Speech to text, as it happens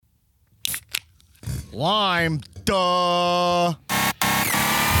Lime, duh.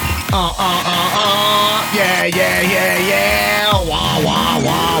 Yeah. Wah, wah,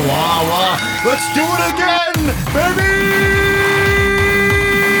 wah, wah, wah. Let's do it again, baby.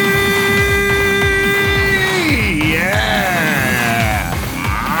 Yeah.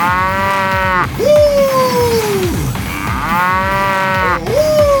 Woo.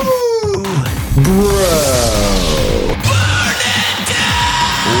 Woo. Bro.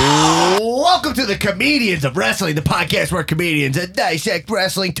 Welcome to the Comedians of Wrestling, the podcast where comedians dissect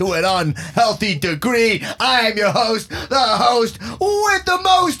wrestling to an unhealthy degree. I am your host, the host with the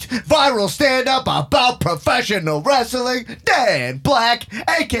most viral stand-up about professional wrestling, Dan Black,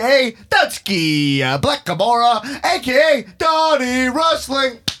 a.k.a. Dunsky Black Gamora, a.k.a. Donnie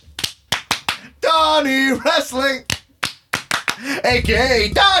Wrestling. Donnie Wrestling. A.k.a.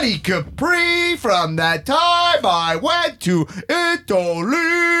 Donnie Capri from that time I went to Italy.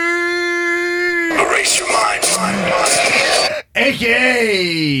 Erase your mind.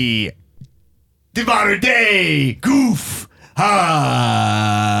 A.k.a. the modern day Goof Raja.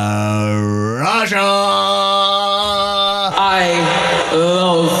 I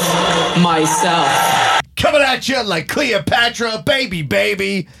love myself. Coming at you like Cleopatra,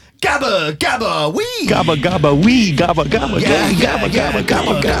 baby. Gabba, gabba, wee. Gabba, gabba, wee. Gabba, gabba, Yeah, gabba, gabba,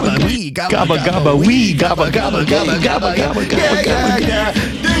 gabba, gabba, wee. Gabba, gabba, wee. Gabba, gabba, gabba, gabba, gabba, gabba, gabba. Yeah.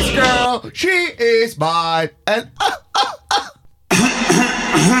 This girl, she is mine. And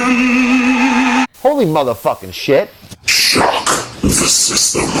Holy motherfucking shit. Shock the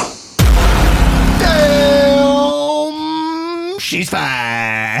system. damn, she's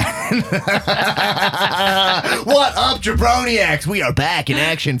fine. What up, Jabroniacs? We are back in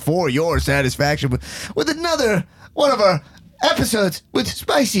action for your satisfaction with another one of our episodes with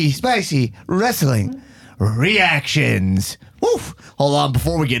spicy wrestling reactions. Woof. Hold on,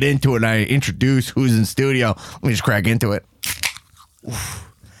 before we get into it and I introduce who's in studio, let me just crack into it. It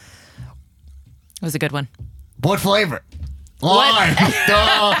was a good one. What flavor? Lime.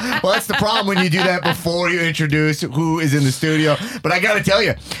 Duh. Well, that's the problem when you do that before you introduce who is in the studio. But I got to tell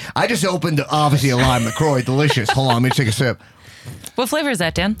you, I just opened, obviously, a lime LaCroix. Delicious. Hold on, let me take a sip. What flavor is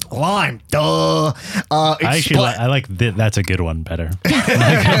that, Dan? Lime. Duh. I like that's a good one better.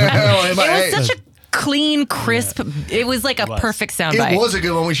 It was such a clean, crisp. It was like a perfect soundbite. It was a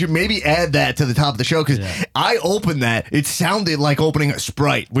good one. We should maybe add that to the top of the show because I opened that. It sounded like opening a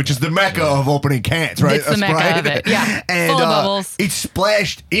Sprite, which is the mecca of opening cans, right? It's the mecca of it, yeah. And, full of bubbles. It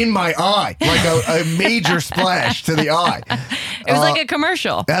splashed in my eye, like a major splash to the eye. It was like a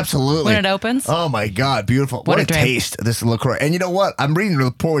commercial. Absolutely. When it opens. Oh my God, beautiful. What a drink. taste, this LaCroix. And you know what? I'm reading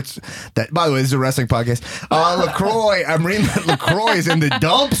reports that, by the way, this is a wrestling podcast. LaCroix, I'm reading that LaCroix is in the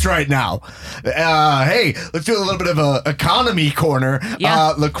dumps right now. Hey, let's do a little bit of a economy corner.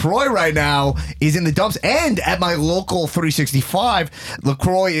 Yeah. LaCroix right now is in the dumps. And at my local 365,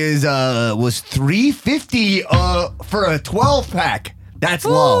 LaCroix was $3.50 for a 12-pack. That's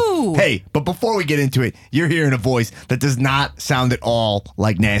low. Ooh. Hey, but before we get into it, you're hearing a voice that does not sound at all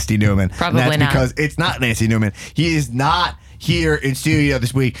like Nasty Newman. Probably and that's not. because it's not Nasty Newman. He is not here in studio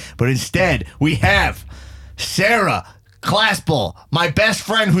this week, but instead we have Sarah Claspel, my best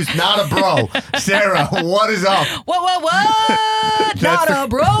friend who's not a bro. Sarah, what is up? What? Not a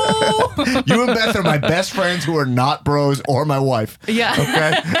bro. You and Beth are my best friends who are not bros or my wife. Yeah.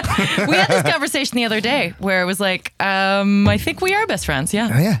 Okay? We had this conversation the other day where it was like, I think we are best friends.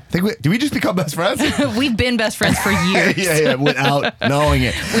 Yeah. Yeah. Do we just become best friends? We've been best friends for years. yeah, without knowing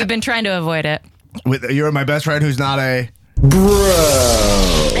it. We've been trying to avoid it. You're my best friend who's not a...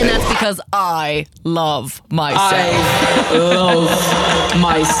 And that's because I love myself. I love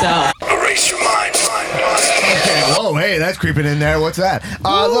myself. Erase your mind. Okay, whoa, hey, that's creeping in there. What's that?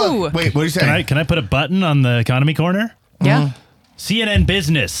 Ooh. Look, wait, what are you saying? Can I put a button on the economy corner? Yeah. CNN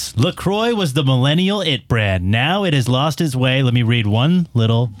Business. LaCroix was the millennial it brand. Now it has lost its way. Let me read one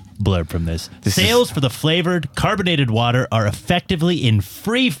little blurb from this. Sales for the flavored carbonated water are effectively in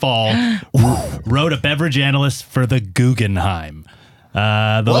free fall, wrote a beverage analyst for the Guggenheim.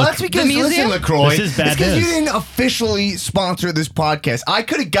 That's because, listen, LaCroix, This is bad it's because you news. didn't officially sponsor this podcast. I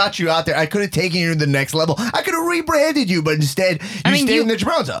could have got you out there. I could have taken you to the next level. I could have rebranded you, but instead, you stayed in the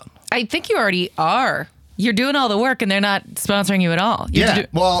Jabrone Zone. I think you already are. You're doing all the work and they're not sponsoring you at all.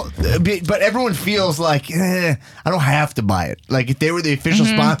 But everyone feels like, I don't have to buy it. Like, if they were the official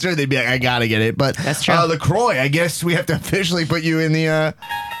sponsor, they'd be like, I gotta get it. But That's true. LaCroix, I guess we have to officially put you in the...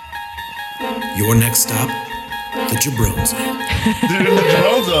 Your next stop, the Jabrone Zone. the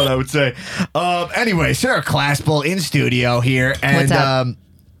Jabrone Zone, I would say. Anyway, Sarah Claspel in studio here. And What's up?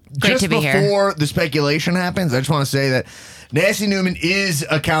 Great just to be here. before the speculation happens, I just want to say that Nasty Newman is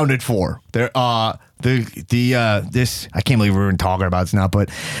accounted for. this I can't believe we're even talking about this now, but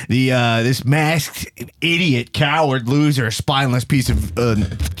this masked idiot, coward, loser, spineless piece of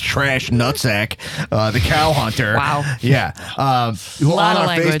trash nutsack, the cow hunter. Wow. Yeah. Who Lot on of our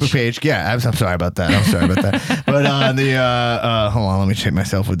language. Facebook page? Yeah, I'm sorry about that. But on the hold on, let me check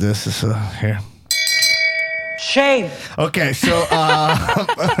myself with this. Here. Shame. Okay, so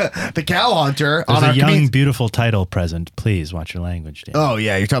the cow hunter There's on a our young, beautiful title present. Please watch your language, Dan. Oh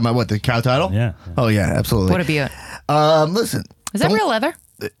yeah, you're talking about what, the cow title? Yeah. Oh yeah, absolutely. What a beaut. Listen. Is that don't- real leather?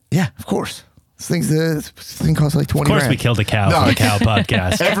 Yeah, of course. This thing costs like 20 Of course, grand. we killed a cow No. for the cow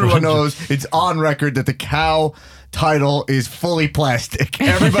podcast. Everyone knows it's on record that the cow title is fully plastic.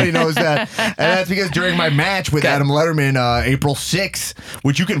 Everybody knows that. And that's because during my match with Adam Letterman, April 6th,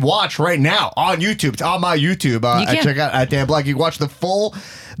 which you can watch right now on YouTube. It's on my YouTube. You can. Check out at Dan Black. You can watch the full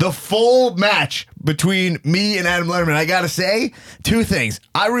match between me and Adam Letterman. I gotta say two things.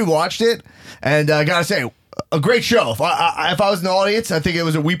 I rewatched it, and I gotta say, a great show. If I was in the audience, I think it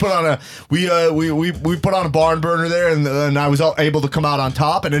was we put on a barn burner there, and I was able to come out on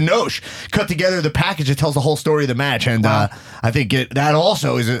top. And Anosh cut together the package that tells the whole story of the match, and I think that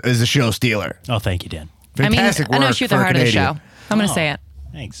also is a show stealer. Oh, thank you, Dan. Fantastic I know work you're for the a heart of the Canadian. show. I'm going to say it.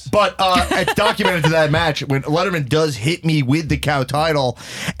 Thanks. But it's documented to that match when Letterman does hit me with the cow title,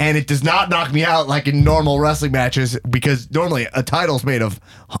 and it does not knock me out like in normal wrestling matches, because normally a title's made of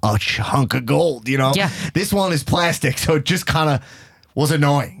a hunk of gold, you know? Yeah. This one is plastic, so it just kind of was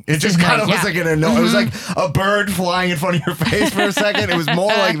annoying. It just kind of was like an annoying. It was like a bird flying in front of your face for a second. It was more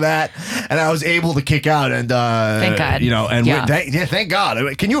like that, and I was able to kick out and Thank God. you know, and Yeah. thank God. I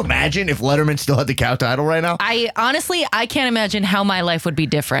mean, can you imagine if Letterman still had the cow title right now? I can't imagine how my life would be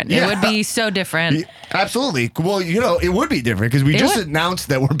different. Yeah. It would be so different. Yeah, absolutely. Well, you know, it would be different because we just would. announced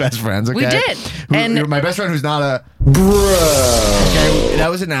that we're best friends. Okay? We did. And- my best friend who's not a bro. Okay, that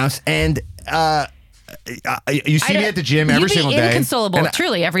was announced, and you see me at the gym every single day. You'd be inconsolable, And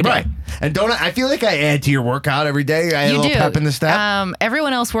truly, every day. Right. And I feel like I add to your workout every day. I add a You little do. pep in the step.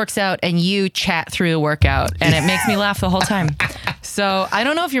 Everyone else works out, and you chat through the workout, and it makes me laugh the whole time. So I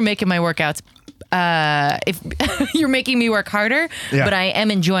don't know if you're making my workouts. If you're making me work harder, Yeah. but I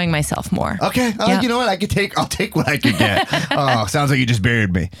am enjoying myself more. Okay, Yeah. you know what? I'll take what I can get. Oh, sounds like you just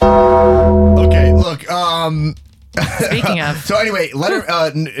buried me. Okay, look, Speaking of, So anyway,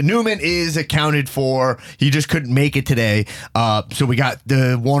 Newman is accounted for. He just couldn't make it today. So we got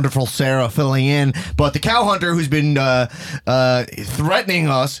the wonderful Sarah filling in. But the cow hunter, who's been threatening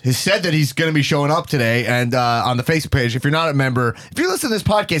us, has said that he's going to be showing up today. And on the Facebook page, if you're not a member, if you listen to this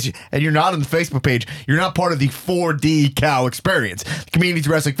podcast and you're not on the Facebook page, you're not part of the 4D Cow Experience, the Comedians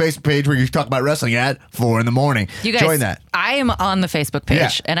Wrestling Facebook page where you talk about wrestling at 4 a.m. you guys, Join that. I am on the Facebook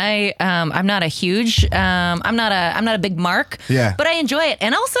page, Yeah. and I'm not a huge, I'm not a big mark, Yeah. but I enjoy it.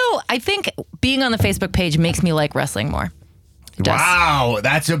 And also, I think being on the Facebook page makes me like wrestling more. It does. Wow,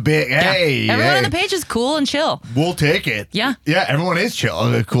 that's a big Yeah. hey. Everyone hey. on the page is cool and chill. We'll take it. Yeah. Yeah, everyone is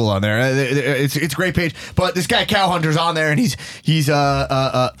chill, cool on there. It's a great page. But this guy Cow Hunter's on there, and he's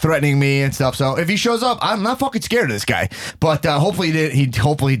threatening me and stuff. So if he shows up, I'm not fucking scared of this guy. But hopefully he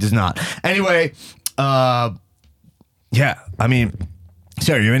does not. Anyway, yeah. I mean,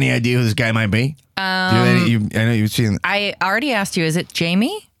 Sarah, you have any idea who this guy might be? I know you've seen. I already asked you, is it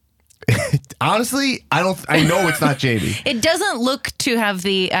Jamie? Honestly, I know it's not Jamie. It doesn't look to have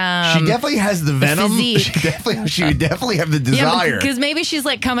the. She definitely has the venom. physique. She would definitely have the desire. because maybe she's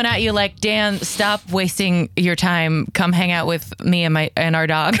like coming at you like, Dan, stop wasting your time. Come hang out with me and our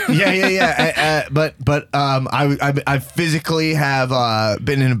dog. Yeah. I physically have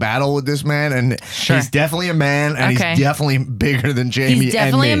been in a battle with this man, and Sure. he's definitely a man, and Okay. he's definitely bigger than Jamie. He's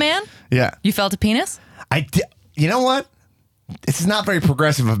definitely and me. a man? Yeah. You felt a penis? You know what? This is not very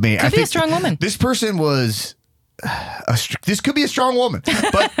progressive of me. Could be a strong woman. This person was. This could be a strong woman,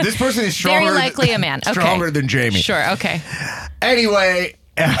 but this person is stronger. Very likely a man. Okay. Stronger than Jamie. Sure. Okay. Anyway,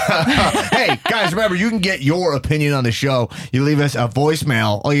 hey, guys, remember, you can get your opinion on the show. You leave us a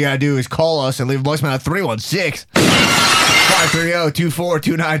voicemail. All you got to do is call us and leave a voicemail at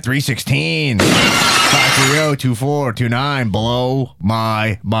 316-530-2429-316. 530-2429. Blow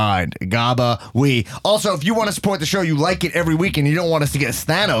my mind. Gaba, we. Also, if you want to support the show, you like it every week, and you don't want us to get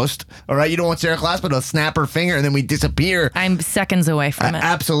Thanos, all right? You don't want Sarah Glassman to snap her finger and then we disappear. I'm seconds away from it.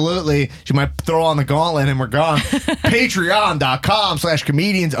 Absolutely. She might throw on the gauntlet and we're gone.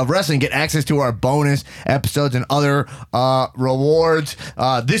 Patreon.com/comedians of wrestling. Get access to our bonus episodes and other rewards.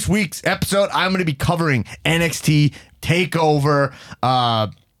 This week's episode, I'm going to be covering NXT TakeOver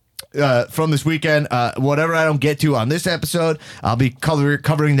from this weekend. Whatever I don't get to on this episode, I'll be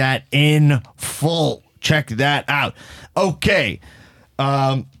covering that in full. Check that out. Okay.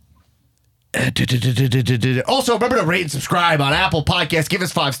 Also, remember to rate and subscribe on Apple Podcasts. Give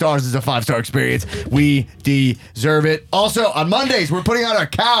us 5 stars. It's a 5-star experience. We deserve it. Also, on Mondays, we're putting out our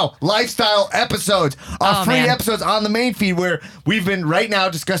cow lifestyle episodes, our free episodes on the main feed, where we've been right now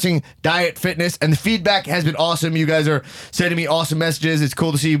discussing diet, fitness, and the feedback has been awesome. You guys are sending me awesome messages. It's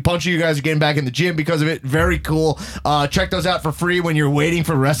cool to see a bunch of you guys are getting back in the gym because of it. Very cool. Check those out for free when you're waiting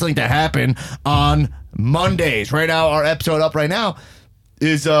for wrestling to happen on Mondays. Right now, our episode up right now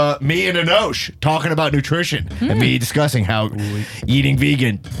is me and Anosh talking about nutrition and me discussing how eating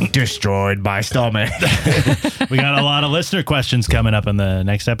vegan destroyed my stomach. We got a lot of listener questions coming up in the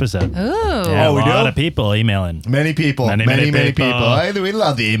next episode. Ooh. Yeah, Oh, we a lot do? of people emailing. Many people. Many people. Hey, we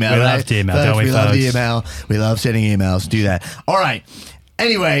love the email. We right? love to email, Folks, don't we, we love the folks? email. We love sending emails. Do that. All right.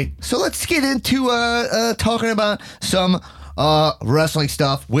 Anyway, so let's get into talking about some wrestling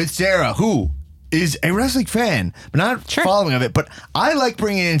stuff with Sarah, who is a wrestling fan, but not following of it. But I like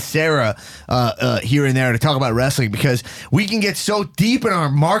bringing in Sarah here and there to talk about wrestling because we can get so deep in our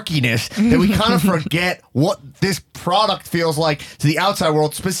markiness that we kind of forget what this product feels like to the outside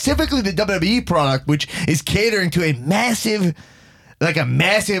world, specifically the WWE product, which is catering to a massive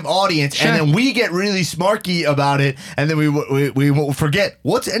audience, and then we get really smarky about it, and then we forget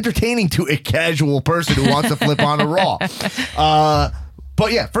what's entertaining to a casual person who wants to flip on a Raw.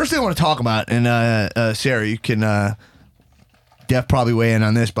 But yeah, first thing I want to talk about, and Sarah, you can probably weigh in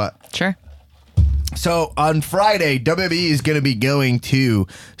on this, but Sure. so on Friday, WWE is going to be going to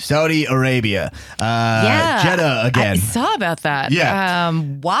Saudi Arabia, Jeddah again. I saw about that. Yeah.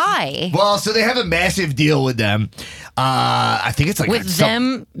 Why? Well, so they have a massive deal with them. I think it's like With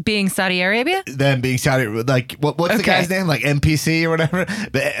them being Saudi Arabia? them being Saudi, like what's the guy's name? Like MPC or whatever.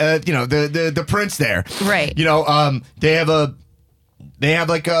 The prince there, Right. They have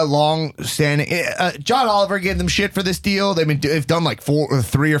like a long standing. John Oliver gave them shit for this deal. They've done like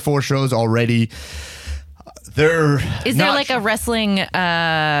 3 or 4 shows already. Is there like a wrestling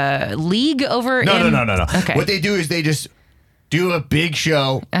league over? No. Okay. What they do is they just do a big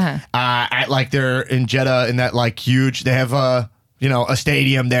show at like they're in Jeddah in that like huge. They have a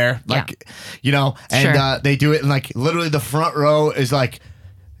stadium there, like and they do it in like literally the front row is like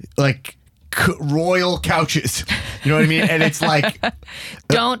royal couches. You know what I mean? And it's like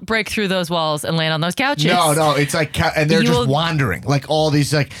Don't break through those walls and land on those couches. no, it's like and they're You just will- wandering like all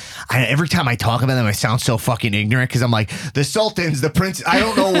these like. Every time I talk about them, I sound so fucking ignorant because I'm like the sultans, the prince. I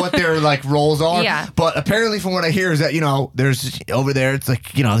don't know what their like roles are. Yeah. But apparently, from what I hear, is that there's over there. It's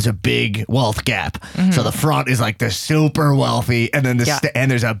like there's a big wealth gap. So the front is like the super wealthy, and then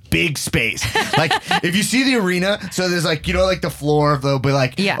and there's a big space. Like if you see the arena, so there's like like the floor. They'll be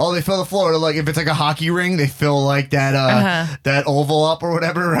like they fill the floor. Like if it's like a hockey ring, they fill like that that oval up or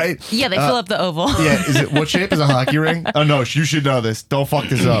whatever, right? Yeah, they fill up the oval. Yeah. Is it what shape is a hockey ring? Oh no, you should know this. Don't fuck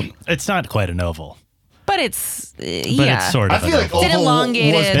this up. It's not quite an oval, But it's but it's sort I of. feel like It's an oval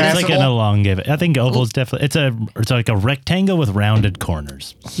elongated- was It's It's like an passable. elongated. I think oval's definitely. It's like a rectangle with rounded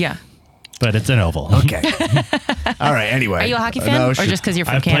corners, yeah. but it's an oval. Okay. All right. Anyway, Are you a hockey fan, or just because you're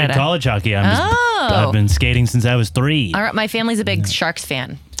from I've Canada? played college hockey. Oh. I've been skating since I was 3. All right, my family's a big Sharks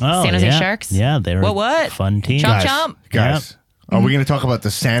fan. Oh, San Jose yeah. Sharks. Yeah, they're What? a fun team. Chomp guys, chomp. guys. Are we going to talk about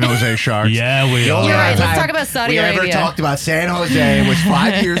the San Jose Sharks? Yeah, we The are. only You're right, time let's talk about Saudi we ever Arabia. talked about San Jose was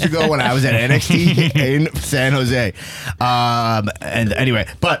 5 years ago when I was at NXT in San Jose. And anyway,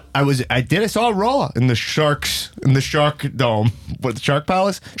 but I saw Raw in the Shark Dome. What, the Shark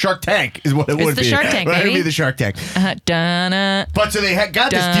Palace? Shark Tank is what it would the be. Shark Tank, Right? It'd baby. be the Shark Tank. Donna. But so they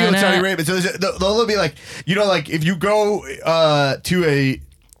got this deal in Saudi Arabia. So they'll be like, like if you go to a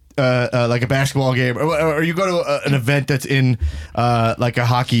like a basketball game, or you go to an event that's in like a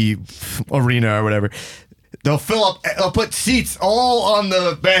hockey arena or whatever, they'll put seats all on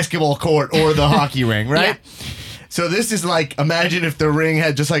the basketball court or the hockey ring, right? Yeah. So this is like, imagine if the ring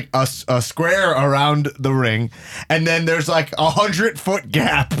had just like a square around the ring, and then there's like 100-foot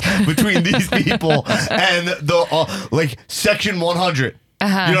gap between these people and the like section 100. You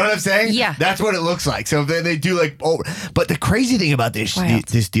know what I'm saying? Yeah. That's what it looks like. So then they do like, but the crazy thing about this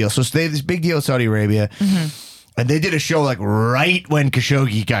deal, so they have this big deal in Saudi Arabia, and they did a show like right when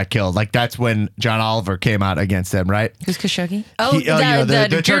Khashoggi got killed. Like that's when John Oliver came out against them, right? Who's Khashoggi? Oh, He- the the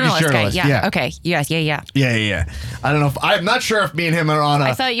Turkish journalist guy. journalist, Yeah. yeah. Okay. Yes. Yeah. Yeah. I don't know. I'm not sure if me and him are on a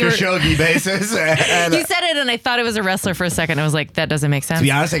I thought you were- Khashoggi basis. And, You said it, and I thought it was a wrestler for a second. I was like, that doesn't make sense. to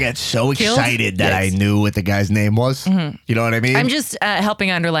be honest, I got so Killed? excited that I knew what the guy's name was. You know what I mean? I'm just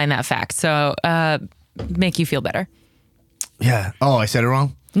helping underline that fact, so make you feel better. Yeah. Oh, I said it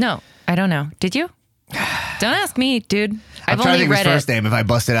wrong? No, I don't know. Did you? Don't ask me, dude. I'm I've trying to only think of his read first it. name if I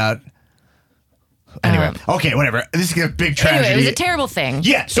bust it out. Anyway, okay, whatever. This is a big tragedy. Anyway, it was a terrible thing.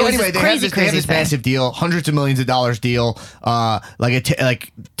 Yeah. So It was anyway, this they have this thing. massive deal, hundreds of millions of dollars deal,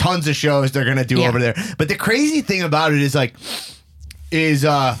 like tons of shows they're gonna do Yeah. over there. But the crazy thing about it is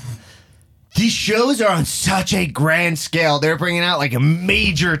these shows are on such a grand scale. They're bringing out like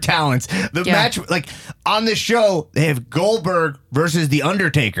major talents. The Yeah. match, like on the show, they have Goldberg versus The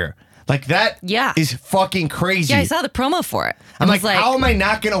Undertaker. Like that is fucking crazy. Yeah, I saw the promo for it. I'm I like, was how am I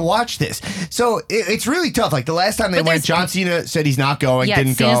not going to watch this? So it's really tough. Like the last time they But went, there's- John Cena said he's not going, Yeah,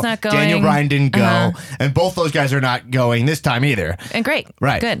 didn't Cena's go. not going. Daniel Bryan didn't go. Uh-huh. And both those guys are not going this time either. And great.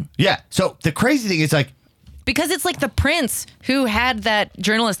 Right. Good. Yeah. So the crazy thing is like, Because it's like the Prince who had that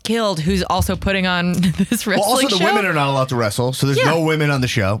journalist killed who's also putting on this wrestling well, also the show. women are not allowed to wrestle. So there's Yeah. no women on the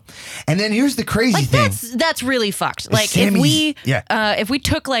show. And then here's the crazy like thing. that's really fucked. Like Sammy's- if we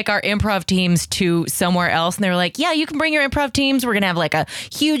took like our improv teams to somewhere else and they were like, yeah, you can bring your improv teams. We're gonna have like a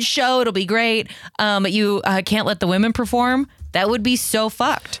huge show. It'll be great. But you can't let the women perform. That would be so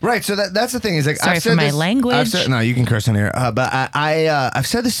fucked. Right, so that's the thing is like Sorry I've for said my this, language. I've said, no, you can curse on here, but I've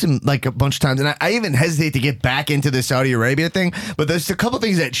said this like a bunch of times, and I even hesitate to get back into the Saudi Arabia thing. But there's a couple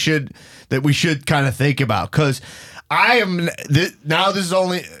things that we should kind of think about because now this is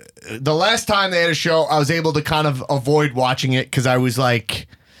only the last time they had a show I was able to kind of avoid watching it because I was like.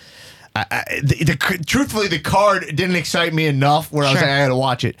 Truthfully, the card didn't excite me enough where I was Sure. like, I had to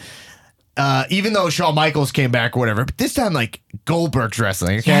watch it. Even though Shawn Michaels came back or whatever, but this time like Goldberg's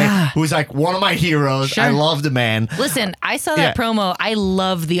wrestling, okay? Yeah. Who's like one of my heroes. Sure. I love the man. Listen, I saw that Yeah. promo. I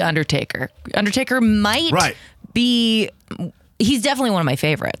love The Undertaker. Undertaker might Right. be. He's definitely one of my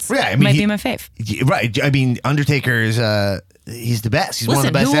favorites. Yeah, I mean, might he- be my fave. Right. I mean, Undertaker is he's the best. He's one of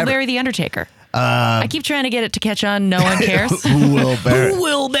Listen, the best who will ever. bury The Undertaker? I keep trying to get it to catch on. No one cares. Who will bury? Who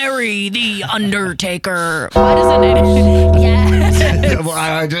will bury The Undertaker? Why doesn't it? Yeah.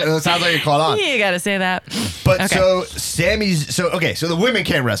 Well, it sounds like you're caught on. You gotta say that. But Okay. so so the women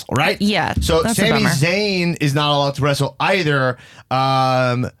can't wrestle, right? Yeah, So that's a Sami bummer. Zayn is not allowed to wrestle either,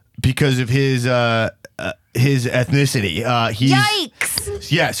 because of his ethnicity. He's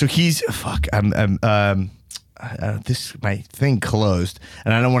Yikes! yeah. So he's fuck. This my thing closed,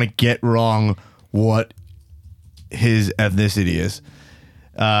 and I don't want to get wrong what his ethnicity is.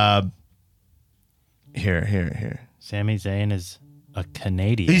 Here. Sami Zayn is a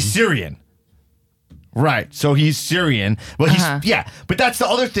Canadian. He's Syrian. Right. So he's Syrian. Well, yeah. But that's the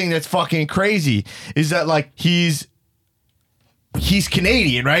other thing that's fucking crazy is that like he's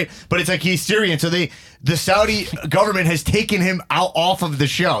Canadian, right? But it's like he's Syrian. So the Saudi government has taken him off of the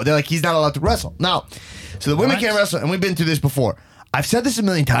show. They're like, he's not allowed to wrestle. Now, so the women can't wrestle, and we've been through this before. I've said this a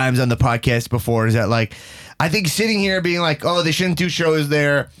million times on the podcast before, is that like, I think sitting here being like, oh, they shouldn't do shows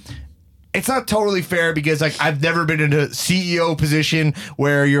there. It's not totally fair because like I've never been in a CEO position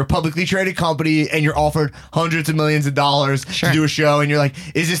where you're a publicly traded company and you're offered hundreds of millions of dollars to do a show and you're like,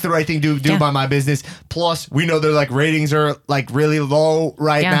 is this the right thing to do by my business? Plus, we know their like ratings are like really low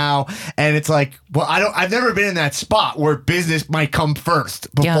right now, and it's like, well, I've never been in that spot where business might come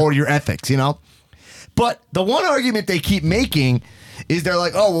first before your ethics, you know. But the one argument they keep making is they're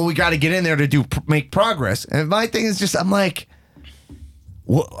like, oh, well, we got to get in there to make progress, and my thing is just, I'm like,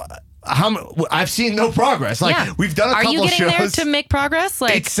 what? I've seen no progress. Like we've done a couple Are you getting shows. there to make progress?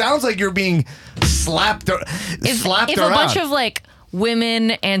 Like It sounds like you're being slapped if around. a bunch of like women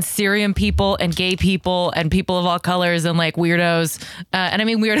and Syrian people and gay people and people of all colors and like weirdos, and I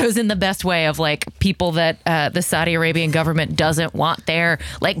mean weirdos in the best way of like people that the Saudi Arabian government doesn't want there,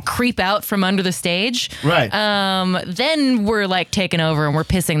 like creep out from under the stage. Right. Then we're like taking over and we're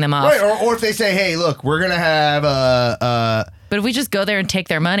pissing them off. Right, or if they say, hey, look, we're gonna have But if we just go there and take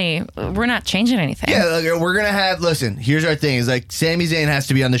their money, we're not changing anything. yeah, like, we're gonna have. Listen, here's our thing: is like Sami Zayn has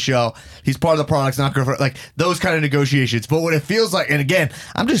to be on the show. He's part of the product, not gonna like those kind of negotiations. But what it feels like, and again,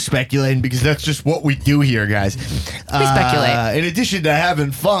 I'm just speculating because that's just what we do here, guys. We speculate. In addition to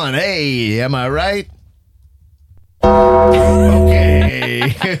having fun, hey, am I right?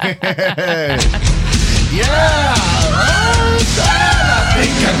 Okay. Yeah.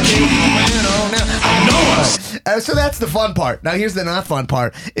 So that's the fun part. Now here's the not fun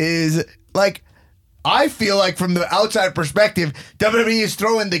part is like I feel like from the outside perspective, WWE is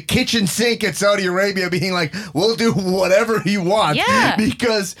throwing the kitchen sink at Saudi Arabia being like, we'll do whatever you want. Yeah.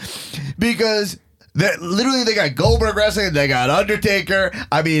 Because literally they got Goldberg wrestling, they got Undertaker.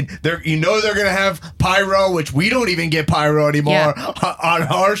 I mean, they're gonna have pyro, which we don't even get pyro anymore on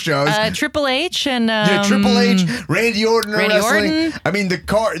our shows. Triple H and Triple H, Randy Orton are Randy wrestling. Orton. I mean,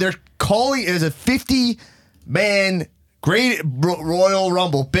 they're calling it as a 50-man great Royal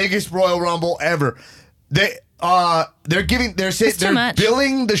Rumble, biggest Royal Rumble ever. They're too much.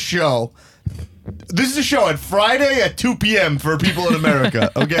 billing the show This is a show on Friday at 2 p.m. for people in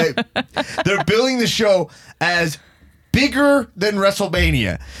America, okay? They're billing the show as bigger than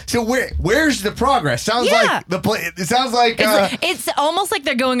WrestleMania. So where's the progress? Sounds like it sounds like it's almost like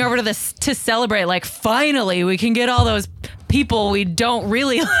they're going over to celebrate. Like, finally, we can get all those people we don't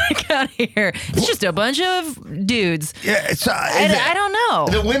really like out of here. It's just a bunch of dudes. Yeah, I don't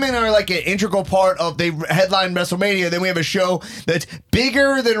know. The women are like an integral part of they headline WrestleMania. Then we have a show that's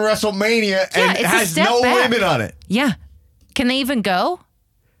bigger than WrestleMania and it's has no women on it. Yeah. Can they even go?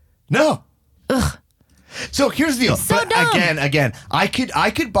 No. Ugh. So here's the deal. So but dumb. again, I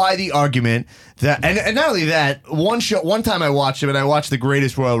could buy the argument that, and not only that, one time I watched it, and I watched the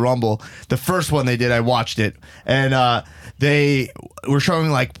Greatest Royal Rumble, the first one they did, I watched it, and they were showing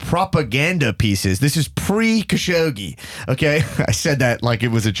like propaganda pieces. This is pre-Khashoggi, okay? I said that like it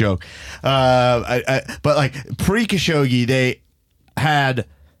was a joke, but like pre-Khashoggi,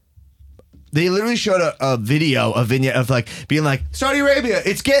 they literally showed a vignette of like being like, Saudi Arabia,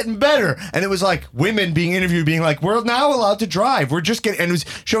 it's getting better. And it was like women being interviewed being like, we're now allowed to drive. We're just getting, and it was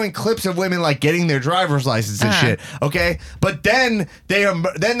showing clips of women like getting their driver's license and shit. Okay. But then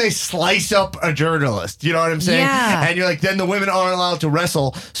they slice up a journalist. You know what I'm saying? Yeah. And you're like, then the women aren't allowed to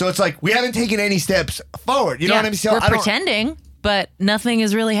wrestle. So it's like, we haven't taken any steps forward. You know what I'm saying? We're pretending, but nothing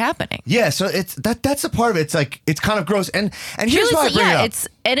is really happening. Yeah. So it's that's a part of it. It's like, it's kind of gross. And here's why I bring it up.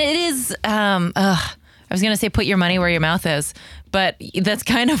 It is, I was going to say put your money where your mouth is, but that's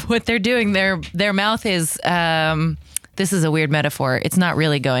kind of what they're doing. Their mouth is, this is a weird metaphor. It's not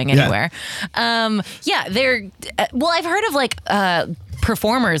really going anywhere. They're, I've heard of like,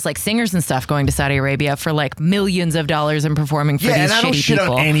 performers like singers and stuff going to Saudi Arabia for like millions of dollars and performing for these and I don't shitty shit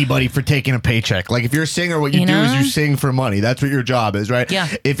people. on anybody for taking a paycheck. Like if you're a singer, what you do is you sing for money. That's what your job is, right? Yeah.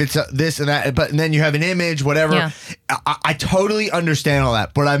 If it's this and that, and then you have an image, whatever. Yeah. I totally understand all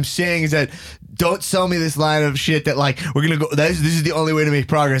that. What I'm saying is that don't sell me this line of shit that like we're gonna go. This is the only way to make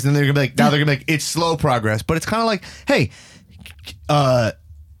progress, and they're gonna be like, now they're gonna be like, it's slow progress, but it's kind of like, hey,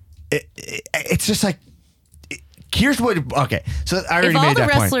 it's just like. Here's what. Okay, so I already if all made the that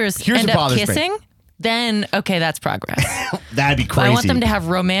point. wrestlers Here's end what up bothers me. kissing, then okay, that's progress. That'd be But crazy. I want them to have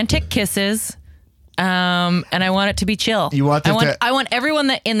romantic kisses, and I want it to be chill. You want them I want everyone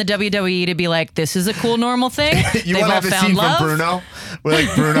that in the WWE to be like, this is a cool, normal thing. You They've want to all have a found scene love. from Bruno,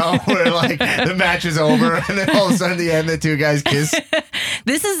 where like the match is over, and then all of a sudden at the end the two guys kiss.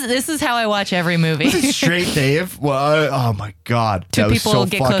 This is how I watch every movie. Straight Dave. Well, oh my God, Two that was people so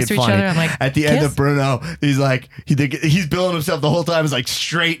get fucking close to each funny. other, I'm like, at the end kiss? of Bruno, he's like he's billing himself the whole time as like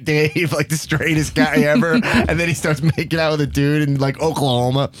Straight Dave, like the straightest guy ever, and then he starts making out with a dude in like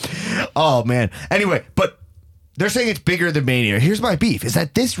Oklahoma. Oh man. Anyway, but. They're saying it's bigger than Mania. Here's my beef: is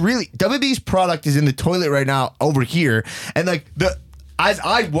that this really WWE's product is in the toilet right now over here, and like as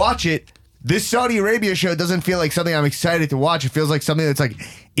I watch it, this Saudi Arabia show doesn't feel like something I'm excited to watch. It feels like something that's like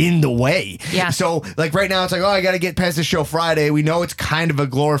in the way. Yeah. So like right now, it's like, oh, I got to get past the show Friday. We know it's kind of a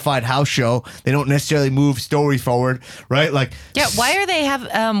glorified house show. They don't necessarily move story forward, right? Like Why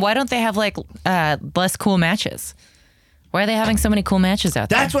don't they have like less cool matches? Why are they having so many cool matches out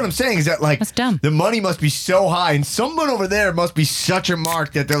there? That's what I'm saying, is that like That's dumb. the money must be so high, and someone over there must be such a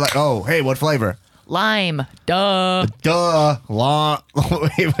mark that they're like, oh, hey, what flavor? Lime. Duh. Duh.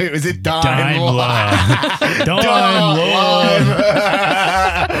 Wait, was it Dime? Dime Lime? Dime Lime.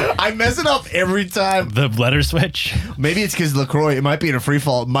 I mess it up every time. The letter switch. Maybe it's because LaCroix, it might be in a free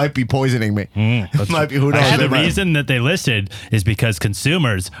fall. It might be poisoning me. It might be, who knows? Actually, It the might- reason that they listed is because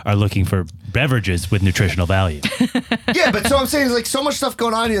consumers are looking for beverages with nutritional value. Yeah, but so I'm saying, there's like so much stuff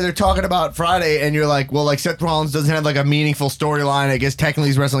going on here. They're talking about Friday, and you're like, well, like Seth Rollins doesn't have like a meaningful storyline. I guess technically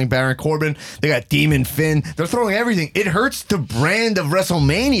he's wrestling Baron Corbin. They got Demon Finn. They're throwing everything. It hurts the brand of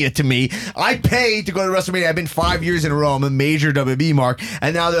WrestleMania to me. I pay to go to WrestleMania. I've been 5 years in a row. I'm a major WB mark,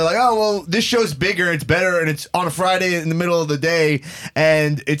 and now they're like, oh well, this show's bigger, it's better, and it's on a Friday in the middle of the day,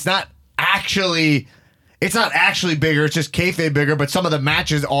 and it's not actually bigger. It's just kayfabe bigger, but some of the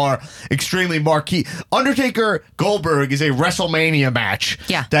matches are extremely marquee. Undertaker Goldberg is a WrestleMania match.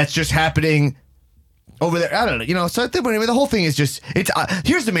 Yeah. That's just happening over there. I don't know. You know, so anyway, the whole thing is just, it's,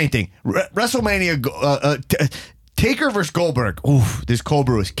 here's the main thing. WrestleMania, Taker versus Goldberg. Oof, this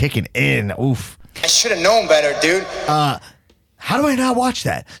Cobra is kicking in. Oof. I should have known better, dude. How do I not watch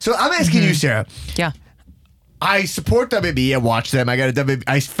that? So I'm asking you, Sarah. Yeah. I support WB. I watch them. I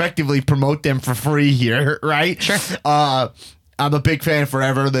effectively promote them for free here, right? Sure. I'm a big fan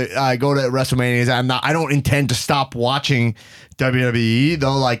forever. I go to WrestleManias. I don't intend to stop watching WWE,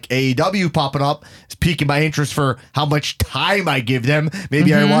 though. Like AEW popping up is piquing my interest for how much time I give them.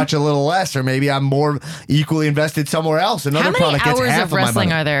 Maybe I watch a little less, or maybe I'm more equally invested somewhere else. Another How many product gets hours half of my wrestling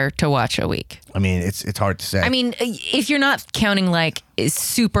money. are there to watch a week? I mean, it's hard to say. I mean, if you're not counting like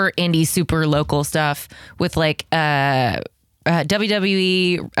super indie, super local stuff with like WWE,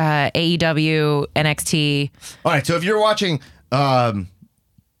 AEW, NXT. All right, so if you're watching, the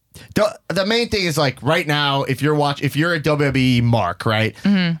main thing is like right now, if you're a WWE mark, right,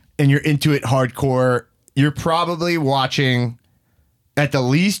 and you're into it hardcore, you're probably watching. At the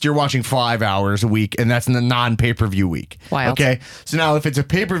least, you're watching 5 hours a week, and that's in the non-pay-per-view week. Wild. Okay, so now if it's a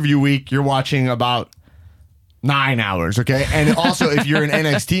pay-per-view week, you're watching about 9 hours. Okay, and also if you're an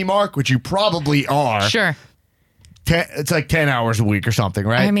NXT mark, which you probably are, Sure. it's like 10 hours a week or something,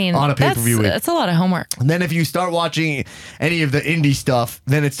 right? I mean, on a pay-per-view week. that's a lot of homework. And then if you start watching any of the indie stuff,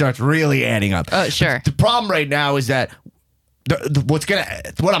 then it starts really adding up. Oh, sure. The problem right now is that what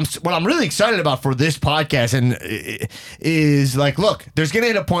I'm really excited about for this podcast and is like, look, there's gonna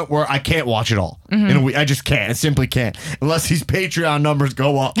hit a point where I can't watch it all in a week. I just can't. I simply can't unless these Patreon numbers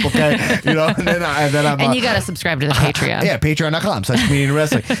go up. Okay, and then I'm And you got to subscribe to the Patreon. yeah, patreon.com/comedian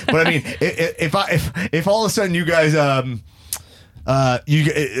wrestling. But I mean, if all of a sudden you guys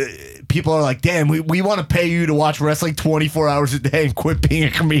people are like, damn, we want to pay you to watch wrestling 24 hours a day and quit being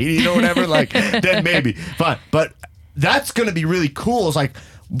a comedian or whatever, like then maybe fine. But that's going to be really cool. It's like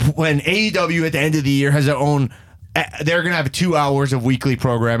when AEW at the end of the year has their own, they're going to have 2 hours of weekly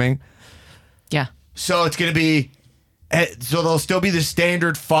programming. Yeah. So it's going to be, so there'll still be the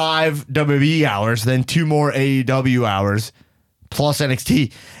standard 5 WWE hours, then 2 more AEW hours, plus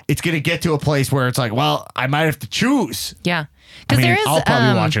NXT. It's going to get to a place where it's like, well, I might have to choose. Yeah. I Because mean, there is. I'll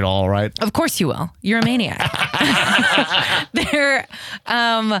probably watch it all, right? Of course you will. You're a maniac.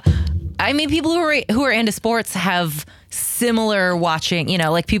 I mean, people who are into sports have similar watching.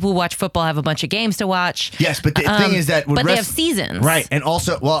 Like people who watch football have a bunch of games to watch. Yes, but the thing is that but they have seasons, right? And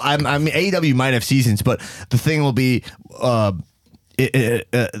also, well, I mean, AEW might have seasons, but the thing will be, the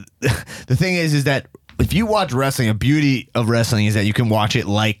thing is that if you watch wrestling, a beauty of wrestling is that you can watch it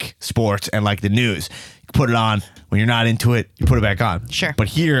like sports and like the news. You put it on when you're not into it, you put it back on. Sure. But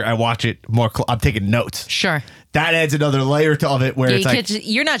here, I watch it more. I'm taking notes. Sure. That adds another layer to of it where it's like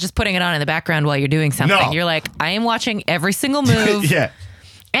you're not just putting it on in the background while you're doing something. No. You're like, I am watching every single move. yeah.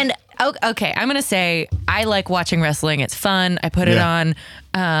 And okay, I'm gonna say I like watching wrestling. It's fun. I put it on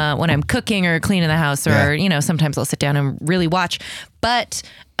when I'm cooking or cleaning the house, or sometimes I'll sit down and really watch. But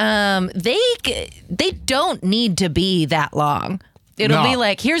they don't need to be that long. It'll be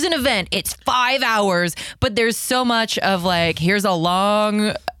like, here's an event. It's 5 hours, but there's so much of like, here's a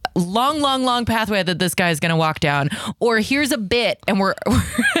long pathway that this guy's gonna walk down, or here's a bit, and we're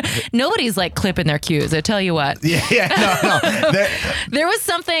nobody's like clipping their cues. I tell you what. No. There was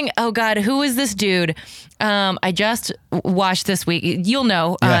something. Oh God, who was this dude? I just watched this week. You'll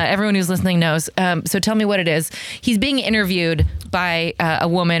know. Everyone who's listening knows. So tell me what it is. He's being interviewed by a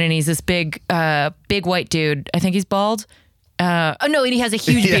woman, and he's this big white dude. I think he's bald. No, and he has a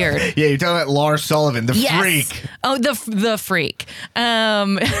huge beard. Yeah, you're talking about Lars Sullivan, the freak. Oh, the freak.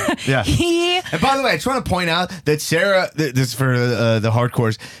 Yeah. And by the way, I just want to point out that Sarah, this is for the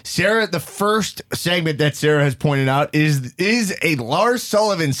hardcores, Sarah, the first segment that Sarah has pointed out is a Lars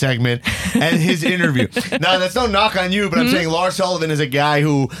Sullivan segment and his interview. Now, that's no knock on you, but I'm saying Lars Sullivan is a guy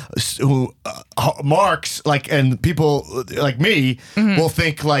who marks, like, and people like me will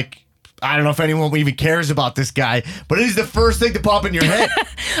think like, I don't know if anyone even cares about this guy, but it is the first thing to pop in your head.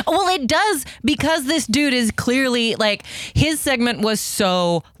 Well, it does, because this dude is clearly like, his segment was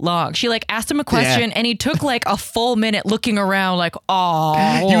so long. She like asked him a question and he took like a full minute looking around like, oh.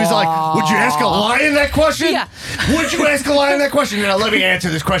 He was like, would you ask a lion that question? Yeah. Would you ask a lion that question? Now let me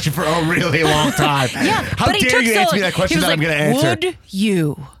answer this question for a really long time. Yeah. How but he dare took you answer me that question he was that like, I'm going to answer? Would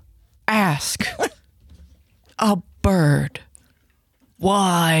you ask a bird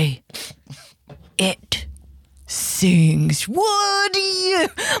why it sings? Would you?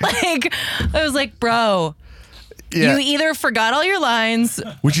 Like, I was like, bro, Yeah. you either forgot all your lines,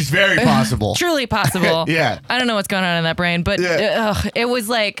 Which is very possible. truly possible. Yeah. I don't know what's going on in that brain, but it was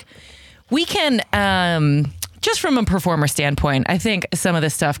like, we can, just from a performer standpoint, I think some of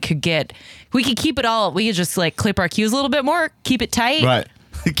this stuff we could keep it all. We could just like clip our cues a little bit more, keep it tight. Right.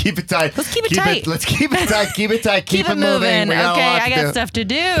 Keep it tight. Let's keep it tight. Let's keep it tight. Keep it tight. Keep it moving. We got a Okay, lot I to got do. stuff to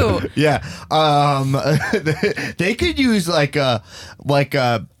do. Yeah. They could use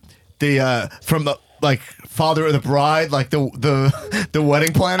from like father of the bride, like the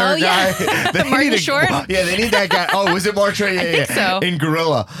wedding planner guy. They Martin need Short? Yeah, they need that guy. Oh, was it Martin Short? Yeah, I think so. In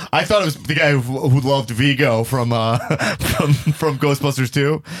Gorilla. I thought it was the guy who loved Vigo from Ghostbusters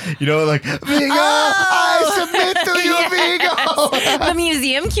 2. You know, like Vigo, I submit to you, Vigo. The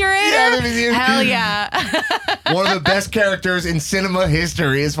museum curator? Yeah, the museum. Hell yeah. One of the best characters in cinema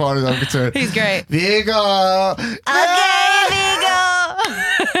history, as far as I'm concerned. He's great. Vigo. Okay, Vigo.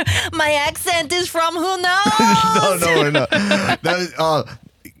 My accent is from who knows? No. That is,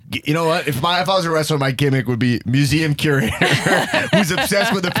 you know what? If I was a wrestler, my gimmick would be museum curator who's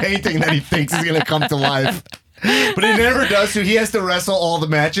obsessed with a painting that he thinks is going to come to life. But he never does, so he has to wrestle all the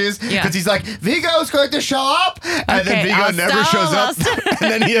matches because he's like, Vigo's going to show up, and then Vigo never shows up,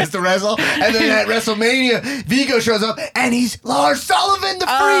 and then he has to wrestle, and then at WrestleMania, Vigo shows up, and he's Lars Sullivan, the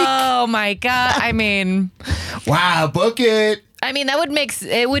freak. Oh my God. I mean, wow, book it. I mean,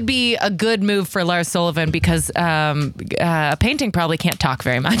 it would be a good move for Lars Sullivan because a painting probably can't talk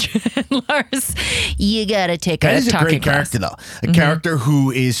very much. Lars, you gotta take that a is a talking great class. character, though. A character who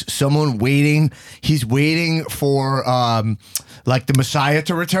is someone waiting. He's waiting for like the Messiah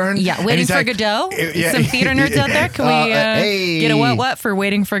to return. Yeah, And waiting he's for like, Godot. yeah, Some theater nerds out there, can we get a what for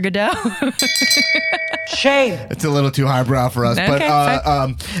waiting for Godot? Shame. It's a little too highbrow for us, but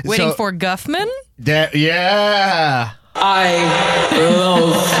fine. Waiting so for Guffman? yeah. I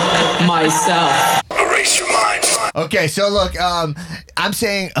loathe myself. Erase your mind. Okay, so look, I'm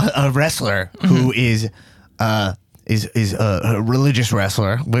saying a wrestler who is a religious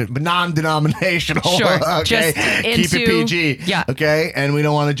wrestler, but non-denominational. Sure, Okay, just keep it into- PG. yeah. Okay, and we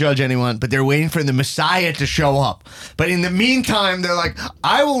don't want to judge anyone, but they're waiting for the Messiah to show up. But in the meantime, they're like,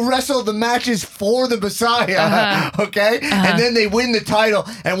 I will wrestle the matches for the Messiah. Okay, and then they win the title,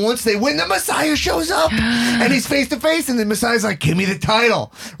 and once they win, the Messiah shows up, and he's face to face, and the Messiah's like, give me the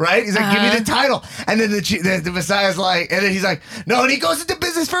title, right? He's like, give me the title, and then the Messiah's like, and then he's like, no, and he goes into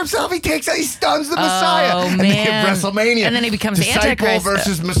business for himself. He stuns the Messiah, and they man. have WrestleMania, And then he becomes the Disciple Antichrist.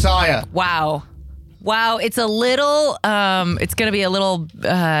 versus Messiah. Wow, it's a little. It's going to be a little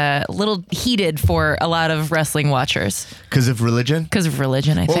heated for a lot of wrestling watchers Because of religion. because of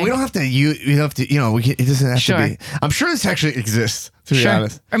religion. I Well, think. we don't have to. You have to. You know, it doesn't have Sure. to be. I'm sure this actually exists. To be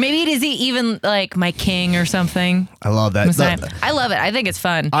honest, Or maybe it is even like my king or something. I love that. Messiah. I love it. I think it's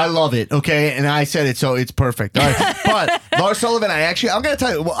fun. I love it. Okay, and I said it, so it's perfect. All right, but Lars Sullivan, I'm going to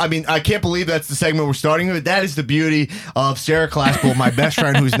tell you. Well, I mean, I can't believe that's the segment we're starting with. That is the beauty of Sarah Claspel, my best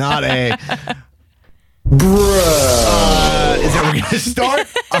friend, who's not a. Is that we're going to start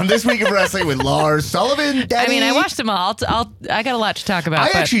on This Week of Wrestling with Lars Sullivan? Daddy. I mean, I watched them all. I got a lot to talk about. I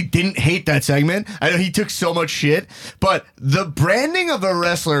but actually didn't hate that segment. I know he took so much shit, but the branding of a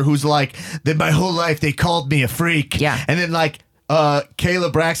wrestler who's like, that my whole life they called me a freak. Yeah. And then like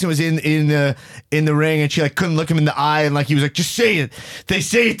Kayla Braxton was in the ring and she like couldn't look him in the eye and like he was like, just say it. They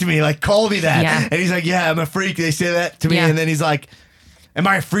say it to me, like call me that. Yeah. And he's like, yeah, I'm a freak. They say that to me. Yeah. And then he's like, am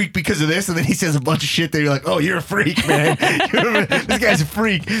I a freak because of this? And then he says a bunch of shit that you're like, oh, you're a freak, man. This guy's a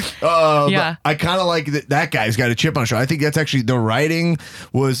freak. Yeah. I kind of like that guy's got a chip on his shoulder. I think that's actually, the writing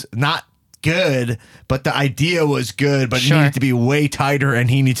was not good, but the idea was good, but it Sure. needed to be way tighter and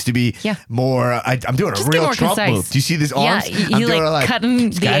he needs to be more, I'm doing Just a be real more Trump concise. move. Do you see these arms? Yeah, I'm you doing like cutting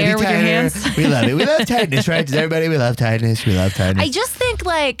 "It's the gotta be air with your tighter. hands." We love it. We love tightness, right? Does everybody? We love tightness. We love tightness. I just think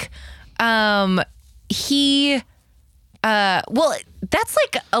like he well, that's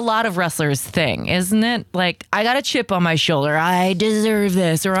like a lot of wrestlers' thing, isn't it? Like, I got a chip on my shoulder. I deserve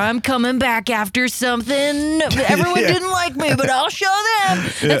this, or I'm coming back after something. Everyone Yeah. didn't like me, but I'll show them.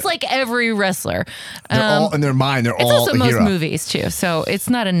 That's like every wrestler. They're all in their mind. They're It's all also a most hero. movies too, so it's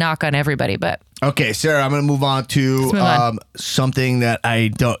not a knock on everybody, but Okay, Sarah, I'm going to move on to move on. something that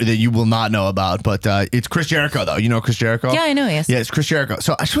that you will not know about, but it's Chris Jericho, though. You know Chris Jericho? yeah, I know he is. Yeah, it's Chris Jericho.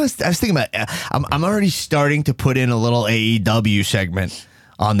 So I was thinking about, I'm already starting to put in a little AEW segment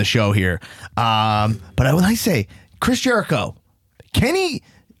on the show here. But I would like to say, Chris Jericho, can he,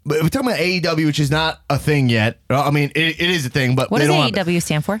 we're talking about AEW, which is not a thing yet. I mean, it is a thing, but What they does don't have AEW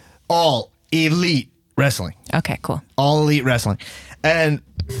stand for? All Elite Wrestling. Okay, cool. All Elite Wrestling. And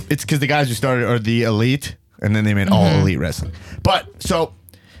it's because the guys who started are the Elite, and then they made All Elite Wrestling. But, so,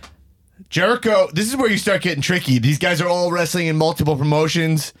 Jericho, this is where you start getting tricky. These guys are all wrestling in multiple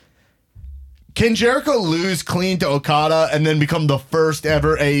promotions. Can Jericho lose clean to Okada and then become the first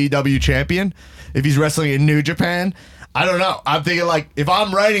ever AEW champion if he's wrestling in New Japan? I don't know. I'm thinking, like, if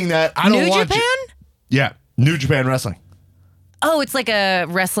I'm writing that, I don't New want Japan? Yeah, New Japan Wrestling. Oh, it's like a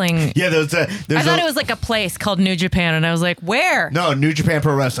wrestling. Yeah, there's I thought it was like a place called New Japan, and I was like, where? No, New Japan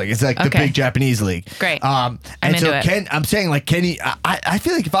Pro Wrestling. It's like the big Japanese league. Great. And I'm into it. I'm saying, like, Kenny, I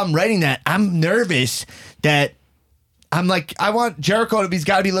feel like if I'm writing that, I'm nervous that I'm like, I want Jericho to he's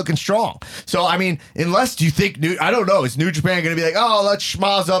got to be looking strong. So, I mean, unless you think I don't know, is New Japan going to be like, oh, let's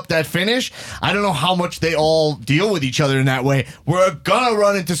schmoz up that finish? I don't know how much they all deal with each other in that way. We're going to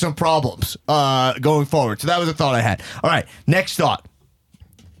run into some problems going forward. So that was a thought I had. All right, next thought.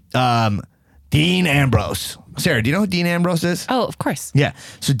 Dean Ambrose. Sarah, do you know who Dean Ambrose is? Oh, of course. Yeah.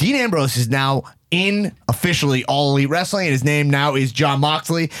 So Dean Ambrose is now in officially All Elite Wrestling, and his name now is Jon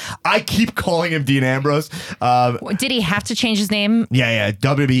Moxley. I keep calling him Dean Ambrose. Did he have to change his name? Yeah.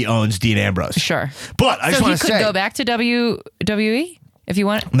 WWE owns Dean Ambrose. Sure. But I just want to say, he could go back to WWE if you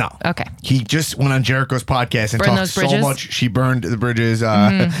want. No. Okay. He just went on Jericho's podcast and Burn talked those so bridges? much. She burned the bridges.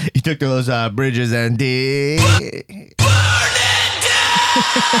 He took those bridges and did.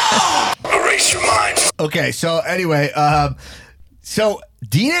 Erase your mind. Okay, so anyway, so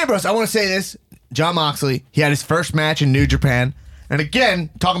Dean Ambrose, I want to say this. Jon Moxley, he had his first match in New Japan. And again,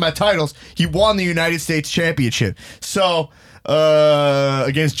 talking about titles, he won the United States Championship. So,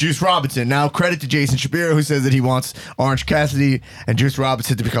 against Juice Robinson. Now, credit to Jason Shapiro, who says that he wants Orange Cassidy and Juice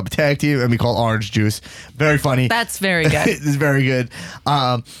Robinson to become a tag team and be called Orange Juice. Very funny. That's very good. It's very good.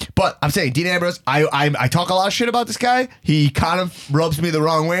 But I'm saying, Dean Ambrose, I talk a lot of shit about this guy. He kind of rubs me the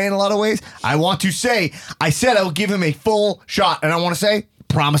wrong way in a lot of ways. I want to say, I said I will give him a full shot, and I want to say,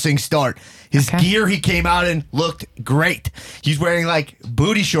 promising start. His gear he came out in looked great. He's wearing like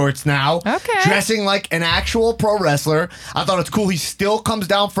booty shorts now. Okay. Dressing like an actual pro wrestler. I thought it's cool. He still comes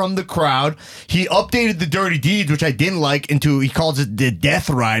down from the crowd. He updated the Dirty Deeds, which I didn't like, into, he calls it the Death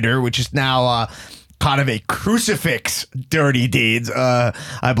Rider, which is now kind of a crucifix Dirty Deeds,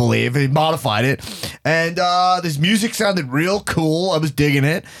 I believe. He modified it. And this music sounded real cool. I was digging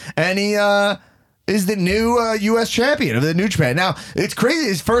it. And he is the new U.S. champion of the New Japan. Now, it's crazy.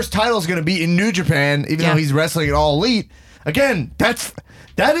 His first title is going to be in New Japan, even though he's wrestling at All Elite. Again,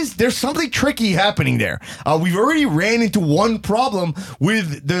 there's something tricky happening there. We've already ran into one problem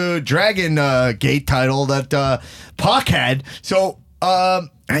with the Dragon Gate title that Pac had. So,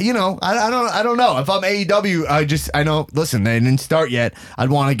 you know, I don't know. If I'm AEW, I know. Listen, they didn't start yet. I'd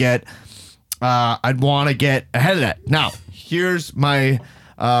want to get ahead of that. Now, here's my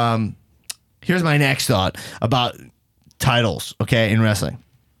next thought about titles, okay, in wrestling.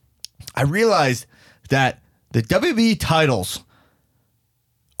 I realized that the WWE titles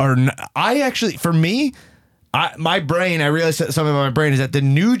are, my brain, I realized that something about my brain is that the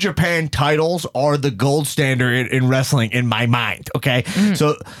New Japan titles are the gold standard in wrestling in my mind, okay?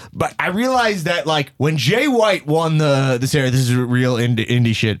 So, but I realized that, like, when Jay White won this is real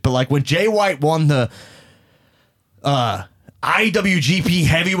indie shit, but, like, when Jay White won the IWGP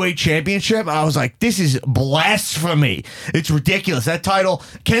Heavyweight Championship, I was like, this is blasphemy. It's ridiculous. That title,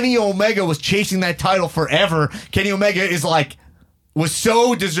 Kenny Omega was chasing that title forever. Kenny Omega was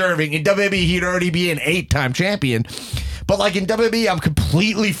so deserving. In WWE, he'd already be an 8-time champion. But like in WWE, I'm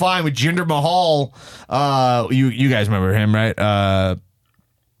completely fine with Jinder Mahal. You guys remember him, right?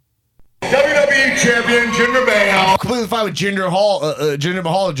 WWE champion Jinder Mahal. Completely fine with Jinder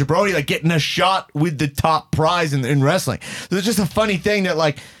Mahal and Jabroni, like getting a shot with the top prize in wrestling. So it's just a funny thing that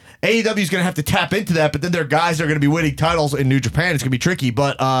like AEW is going to have to tap into that, but then their guys are going to be winning titles in New Japan. It's going to be tricky.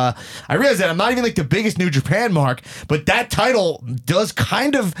 But I realize that I'm not even like the biggest New Japan mark, but that title does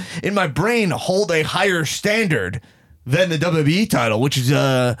kind of in my brain hold a higher standard than the WWE title, which is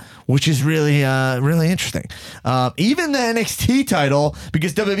really really interesting. Even the NXT title,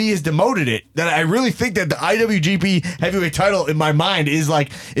 because WWE has demoted it, that I really think that the IWGP Heavyweight title in my mind is like,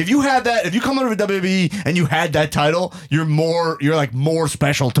 if you had that, if you come out of WWE and you had that title, you're like more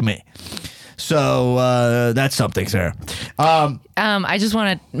special to me. So that's something, Sarah. I just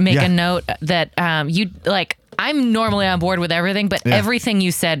want to make a note that you like. I'm normally on board with everything, but everything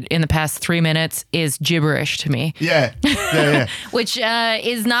you said in the past 3 minutes is gibberish to me. Yeah. Which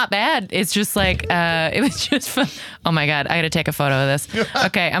is not bad. It's just like, it was just fun. Oh my God, I got to take a photo of this.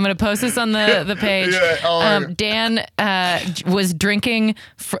 Okay, I'm going to post this on the page. Dan was drinking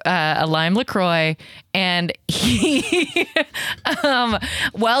a lime LaCroix, and he,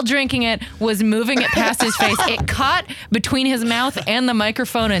 while drinking it, was moving it past his face. It caught between his mouth and the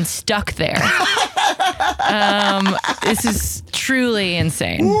microphone and stuck there. This is truly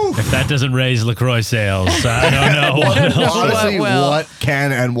insane. If that doesn't raise LaCroix sales, I don't know what else. Honestly, What will? what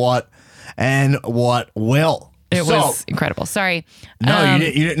can and what will. It was incredible. Sorry. No,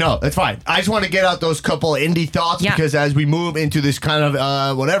 you didn't. No, that's fine. I just want to get out those couple of indie thoughts because as we move into this kind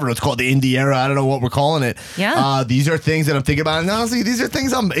of whatever it's called, the indie era, I don't know what we're calling it. Yeah. These are things that I'm thinking about, and honestly, these are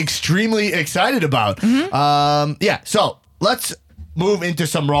things I'm extremely excited about. Yeah. So let's move into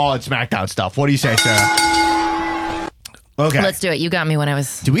some Raw and SmackDown stuff. What do you say, Sarah? Okay. Let's do it. You got me when I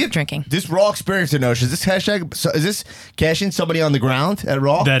was drinking. This Raw experience in Ocean? Is this cashing somebody on the ground at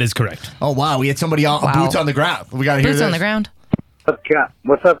Raw? That is correct. Oh, wow. We had somebody on boots on the ground. We got to hear this. Boots on the ground.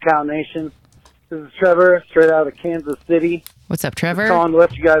 What's up, Cow Nation? This is Trevor, straight out of Kansas City. What's up, Trevor? Calling to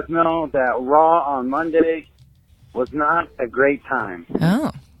let you guys know that Raw on Monday was not a great time.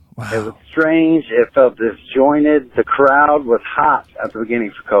 Oh. Wow. It was strange. It felt disjointed. The crowd was hot at the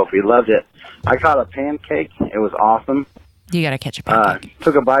beginning for Kofi. Loved it. I caught a pancake. It was awesome. You got to catch a pancake.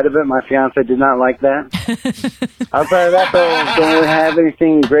 Took a bite of it. My fiance did not like that. Outside of that, though, don't really have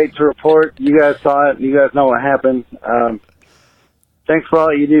anything great to report. You guys saw it. You guys know what happened. Thanks for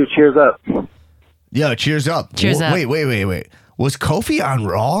all you do. Cheers up. Yeah, cheers up. Cheers up. Wait. Was Kofi on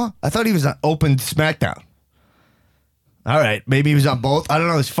Raw? I thought he was on Open SmackDown. All right, maybe he was on both. I don't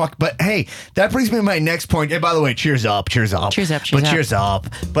know. But hey, that brings me to my next point. Hey, by the way, cheers up. Cheers up. Cheers up.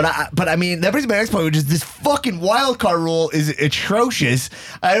 But I mean, that brings me to my next point, which is this fucking wild card rule is atrocious.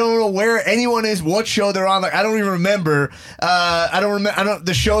 I don't know where anyone is, what show they're on. Like, I don't even remember.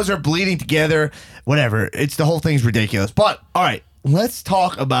 The shows are bleeding together. Whatever. The whole thing's ridiculous. But all right, let's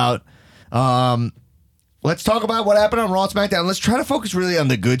talk about what happened on Raw and SmackDown. Let's try to focus really on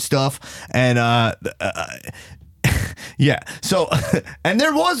the good stuff and yeah. So, and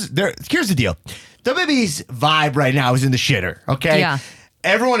here's the deal. WWE's vibe right now is in the shitter, okay? Yeah.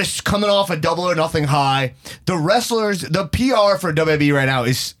 Everyone is coming off a Double or Nothing high. The wrestlers, the PR for WWE right now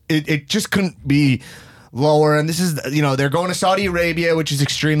it just couldn't be lower. And this is, they're going to Saudi Arabia, which is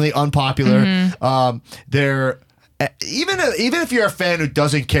extremely unpopular. They're even if you're a fan who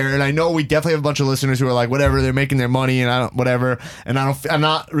doesn't care, and I know we definitely have a bunch of listeners who are like, whatever, they're making their money, and I'm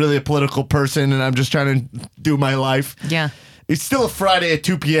not really a political person, and I'm just trying to do my life. Yeah. It's still a Friday at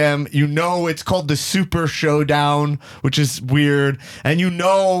 2 p.m. It's called the Super Showdown, which is weird, and you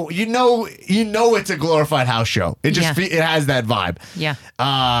know it's a glorified house show. It just it has that vibe.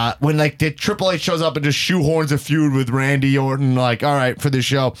 Yeah. When like the Triple H shows up and just shoehorns a feud with Randy Orton, like, all right, for this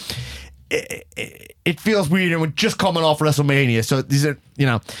show. It feels weird, and we're just coming off WrestleMania. So these are,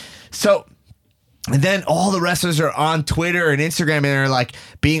 and then all the wrestlers are on Twitter and Instagram, and they're like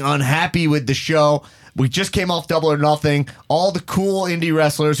being unhappy with the show. We just came off Double or Nothing. All the cool indie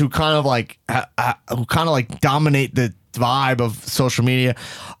wrestlers who kind of like dominate the vibe of social media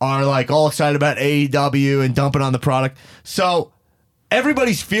are like all excited about AEW and dumping on the product. So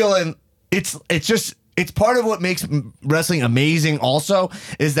everybody's feeling it's part of what makes wrestling amazing also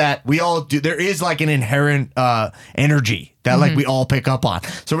is that we all do. There is like an inherent energy that like we all pick up on.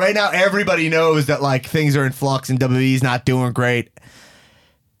 So right now everybody knows that like things are in flux and WWE's not doing great.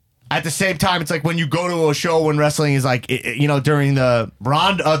 At the same time, it's like when you go to a show when wrestling is like, during the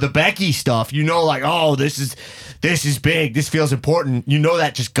the Becky stuff, like, oh, this is big. This feels important.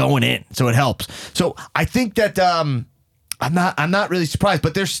 That just going in. So it helps. So I think that, I'm not really surprised,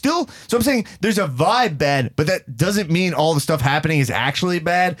 but there's still, so I'm saying there's a vibe bad, but that doesn't mean all the stuff happening is actually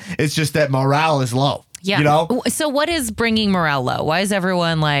bad. It's just that morale is low. Yeah. So what is bringing morale low? Why is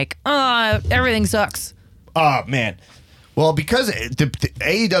everyone like, everything sucks? Oh, man. Well, because the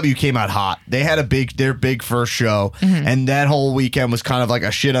AEW came out hot. They had their big first show, and that whole weekend was kind of like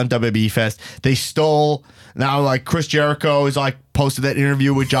a shit on WWE fest. They stole. Now, like, Chris Jericho is like posted that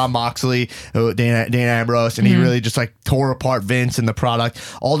interview with Jon Moxley, Dana Ambrose, and he really just like tore apart Vince and the product.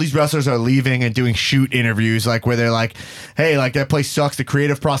 All these wrestlers are leaving and doing shoot interviews, like where they're like, "Hey, like that place sucks. The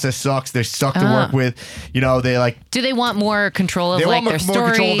creative process sucks. They suck to work with." They like. Do they want more control of like their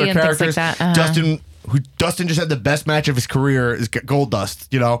story and things like that? Dustin just had the best match of his career is Goldust.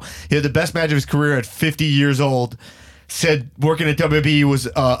 He had the best match of his career at 50 years old. Said working at WWE was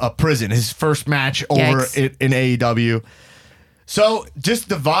a prison. His first match over in AEW. So just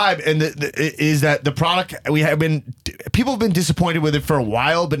the vibe and is that the product people have been disappointed with it for a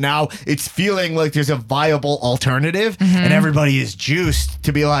while, but now it's feeling like there's a viable alternative, and everybody is juiced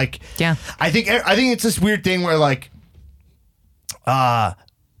to be like, yeah. I think it's this weird thing where like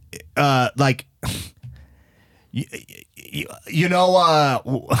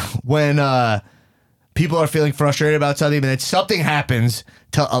when people are feeling frustrated about something, and then something happens.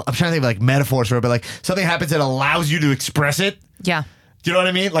 I'm trying to think of like metaphors for it, but like something happens that allows you to express it. Yeah. Do you know what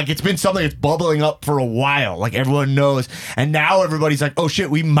I mean? Like it's been something that's bubbling up for a while. Like everyone knows, and now everybody's like, "Oh shit,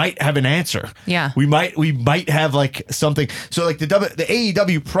 we might have an answer." Yeah. We might have like something. So like the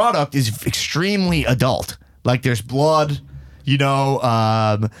AEW product is extremely adult. Like there's blood. You know,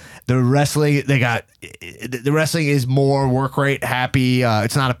 the wrestling the wrestling is more work rate happy.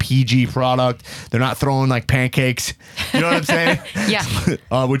 It's not a PG product. They're not throwing like pancakes. You know what I'm saying? Yeah.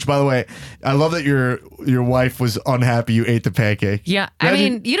 Which, by the way, I love that your wife was unhappy you ate the pancake. Yeah. I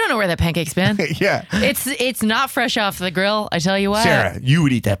mean, you don't know where that pancake's been. Yeah. It's not fresh off the grill. I tell you what. Sarah, you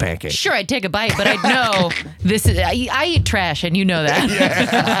would eat that pancake. Sure, I'd take a bite, but I'd know this is. I eat trash, and you know that.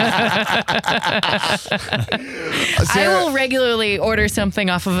 I will regularly order something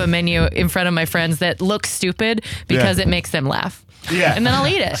off of a menu in front of my friends that looks stupid because it makes them laugh. Yeah. And then I'll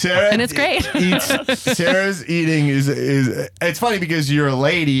eat it. Sarah and it's great. Sarah's eating is it's funny because you're a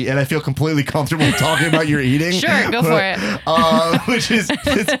lady and I feel completely comfortable talking about your eating. Sure, go for it. Which is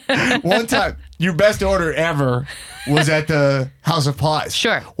one time your best order ever was at the House of Pies.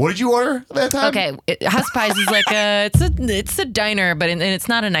 Sure. What did you order that time? Okay, House of Pies is like it's a diner, but and it's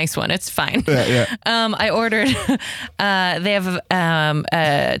not a nice one. It's fine. Yeah. I ordered. They have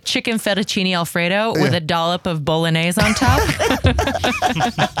a chicken fettuccine Alfredo with a dollop of bolognese on top.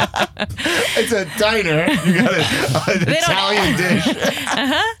 It's a diner. You got an Italian dish.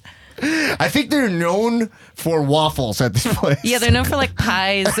 Uh-huh. I think they're known for waffles at this place. Yeah, they're known for like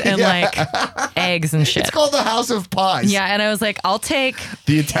pies and like eggs and shit. It's called the House of Pies. Yeah, and I was like, I'll take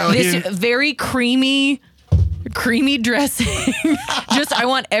the Italian, this very creamy dressing. Just I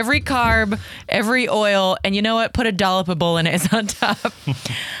want every carb, every oil, and you know what? Put a dollop of bolognese on top.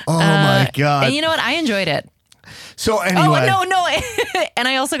 Oh my God. And you know what? I enjoyed it. So anyway. Oh no! And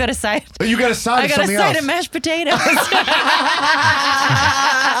I also got a side. Oh, you got a side. I got a side of mashed potatoes.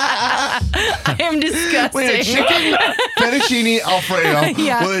 I am disgusting. Wait, a chicken fettuccine Alfredo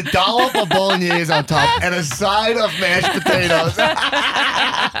with a dollop of bolognese on top and a side of mashed potatoes. That's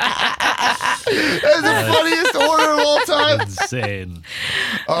the funniest order of all time. Insane.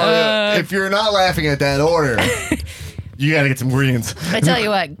 If you're not laughing at that order, you got to get some greens. I tell you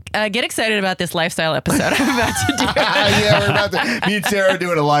what, get excited about this lifestyle episode I'm about to do. Yeah, we're about to. Me and Sarah are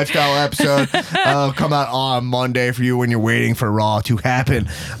doing a lifestyle episode. Come out on Monday for you when you're waiting for Raw to happen.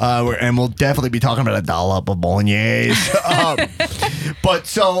 And we'll definitely be talking about a dollop of bolognese.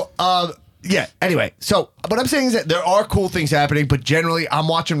 Yeah, anyway, so what I'm saying is that there are cool things happening, but generally I'm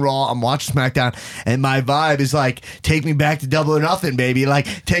watching Raw, I'm watching SmackDown, and my vibe is like, take me back to Double or Nothing, baby.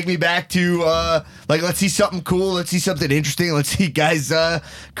 Like, take me back to, let's see something cool, let's see something interesting, let's see guys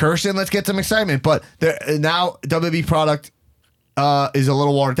cursing, let's get some excitement. But now WWE product is a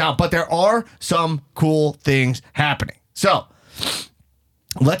little watered down, but there are some cool things happening. So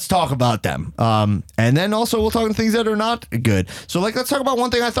let's talk about them. And then also we'll talk about things that are not good. So let's talk about one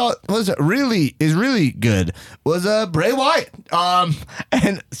thing I thought is really good was Bray Wyatt.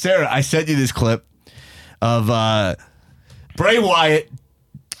 And Sarah, I sent you this clip of Bray Wyatt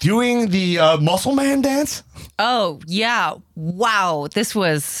doing the Muscle Man dance. Oh, yeah. Wow. This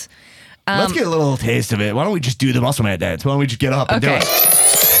was... Let's get a little taste of it. Why don't we just do the Muscle Man dance? Why don't we just get up and do it?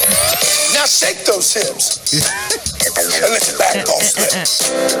 Now shake those hips. And let your backbone slip.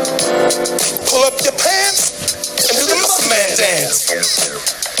 Pull up your pants and do the Muscle Man dance.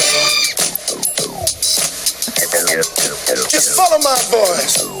 Just follow my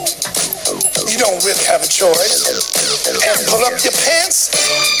voice. You don't really have a choice. And pull up your pants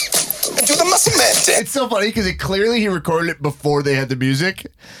and do the Muscle Man dance. It's so funny because he recorded it before they had the music.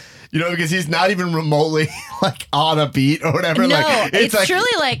 You know, because he's not even remotely like on a beat or whatever. No, like, it's truly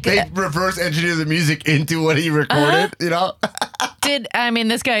like they reverse engineer the music into what he recorded. You know,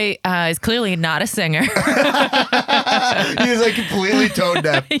 this guy is clearly not a singer. He was like completely tone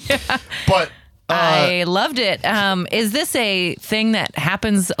deaf. Yeah. But I loved it. Is this a thing that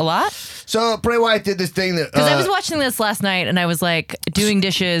happens a lot? So Bray Wyatt did this thing that because I was watching this last night and I was like doing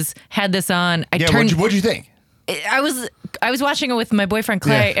dishes, had this on. What'd you think? I was watching it with my boyfriend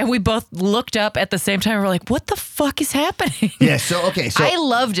Clay, and we both looked up at the same time. And we're like, "What the fuck is happening?" Yeah. So okay. So I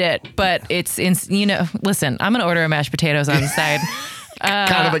loved it, but listen, I'm gonna order a mashed potatoes on the side.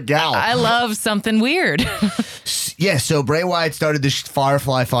 Kind of a gal. I love something weird. Yeah, so Bray Wyatt started this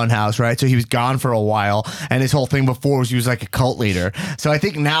Firefly Funhouse, right? So he was gone for a while, and his whole thing before was he was like a cult leader. So I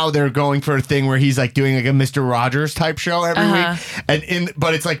think now they're going for a thing where he's like doing like a Mr. Rogers type show every week,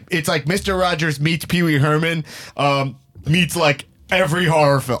 but it's like Mr. Rogers meets Pee Wee Herman, meets like every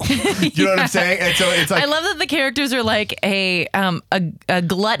horror film. You know what I'm saying? And so it's like I love that the characters are like a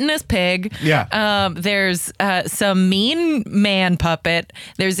gluttonous pig. Yeah. There's some mean man puppet.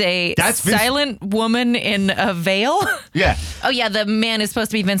 There's a silent woman in a veil. Yeah. Oh yeah, the man is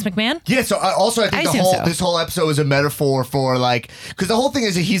supposed to be Vince McMahon. Yeah. So I think this whole episode is a metaphor for like, because the whole thing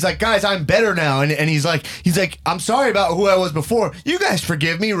is that he's like, guys, I'm better now, and he's like, I'm sorry about who I was before. You guys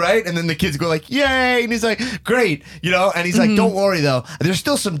forgive me, right? And then the kids go like, yay, and he's like, great, you know, and he's like, don't worry though, there's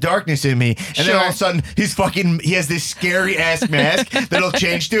still some darkness in me. And then all of a sudden he has this scary ass mask that'll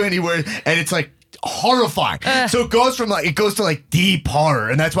change to, and it's like horrifying. So it goes to like deep horror,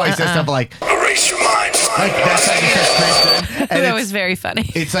 and that's why he says stuff like, Erase your mind. like that's how he says Kristen. And That was very funny.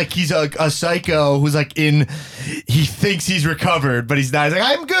 It's like he's a psycho who's like he thinks he's recovered, but he's not. He's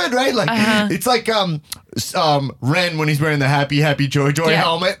like, I'm good, right? Like it's like Ren when he's wearing the happy joy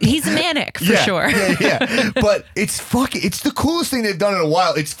helmet. He's manic for sure. Yeah. But it's the coolest thing they've done in a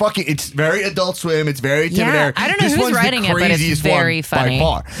while. It's very Adult Swim. It's very Tim and Eric. I don't know this who's one's writing the it, but it's craziest very one funny. by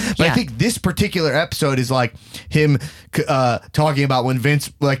far. But I think this particular episode is like him talking about when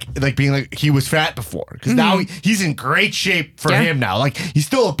Vince like being like he was fat before, because now he's in great shape for him now. Like he's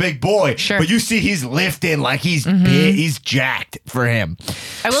still a big boy, but you see he's lifting like he's big, he's jacked for him.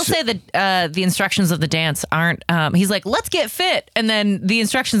 I will say that the instructions of the dance aren't. He's like, let's get fit, and then the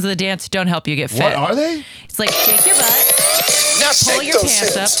instructions of the dance don't help you get fit. What are they? It's like shake your butt, Now pull shake your those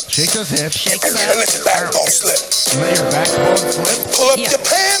pants hips. up, Shake those hips. shake And your let your backbone slip. Let your backbone slip. Pull up Yeah. your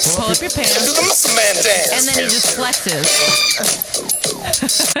pants. pull up your And do pants, the muscle man dance. and then he just flexes.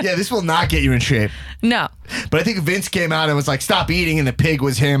 Yeah, this will not get you in shape. No, But I think Vince came out and was like, stop eating, and the pig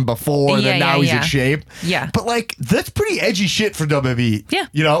was him before, Yeah, then now yeah, he's yeah. in shape. Yeah. But like, that's pretty edgy shit for WWE. Yeah.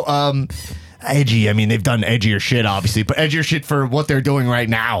 You know, edgy, I mean, they've done edgier shit, obviously, but edgier shit for what they're doing right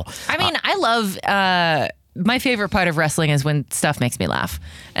now. I mean, I love. My favorite part of wrestling is when stuff makes me laugh,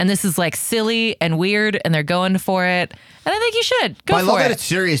 and this is like silly and weird, and they're going for it. And I think you should go But I love for that it. it's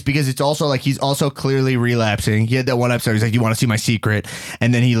serious, because it's also like he's also clearly relapsing. He had that one episode. He's like, "You want to see my secret?"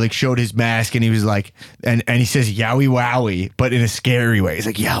 And then he like showed his mask, and he was like, and he says "yowie wowie," but in a scary way. He's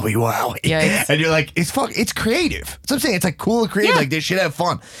like "yowie wowie," Yikes. and you're like, "It's it's creative." That's what I'm saying. It's like cool and creative. Yeah. Like they should have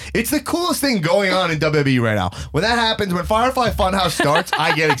fun. It's the coolest thing going on in WWE right now. When that happens, when Firefly Funhouse starts,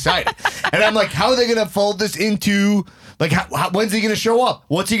 I get excited, and I'm like, "How are they gonna fold this into?" Like, when's he going to show up?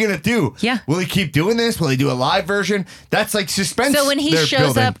 What's he going to do? Yeah. Will he keep doing this? Will he do a live version? That's like suspense. So when he they're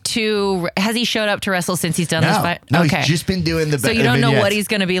shows building. has he showed up to wrestle since he's done this fight? No, Okay. he's just been doing the So you don't know what he's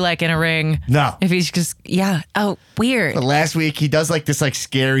going to be like in a ring. No. If he's just, Oh, weird. But last week he does like this like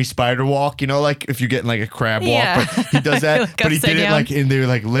scary spider walk, you know, like if you're getting like a crab Yeah. walk, but he does that. Like but he upside did it down. like in the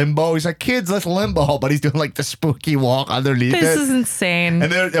like limbo. He's like, kids, let's limbo, but he's doing like the spooky walk underneath This it. is insane.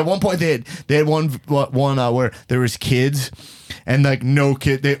 And then at one point they had one where there was kids, and like no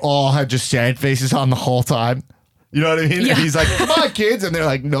kid, they all had just sad faces on the whole time. You know what I mean? Yeah. And he's like, "Come on, kids," and they're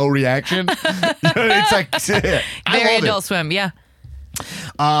like, no reaction. You know, it's like I Very love it. Adult Swim, yeah.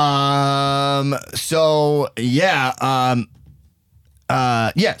 So yeah.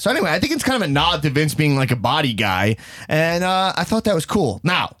 So anyway, I think it's kind of a nod to Vince being like a body guy, and I thought that was cool.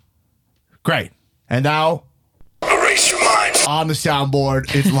 Now, great, and now Erase your mind. on the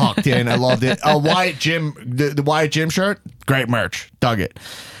soundboard, it's locked in. I loved it. Wyatt Jim, the Wyatt Jim shirt, great merch. Dug it.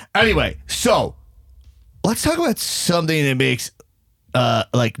 Anyway, so let's talk about something that makes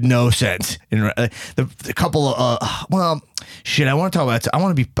like no sense in the couple of shit. I want to talk about. I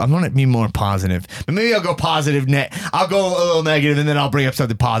want to be more positive, but maybe I'll go positive. I'll go a little negative, and then I'll bring up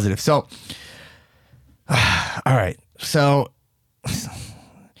something positive. So, all right. So,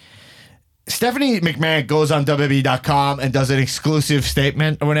 Stephanie McMahon goes on WWE.com and does an exclusive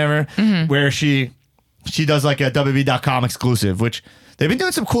statement or whatever, where she does like a WWE.com exclusive, which they've been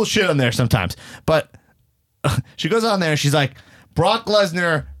doing some cool shit on there sometimes. But she goes on there and she's like, Brock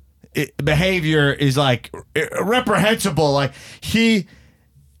Lesnar behavior is like reprehensible. Like he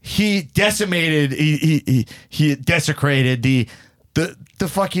decimated, he desecrated the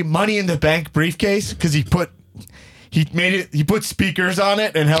fucking Money in the Bank briefcase because he put speakers on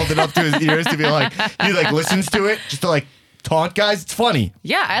it and held it up to his ears to be like, he like listens to it just to like taunt guys. It's funny.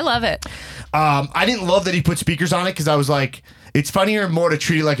 Yeah, I love it. I didn't love that he put speakers on it because I was like, it's funnier more to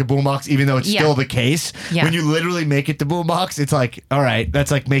treat it like a boombox, even though it's still the case. Yeah. When you literally make it the boombox, it's like, all right,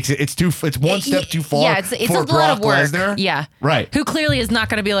 that's like makes it. It's one step too far. Yeah, it's for a Brock lot of work. Lesnar. Yeah, right. Who clearly is not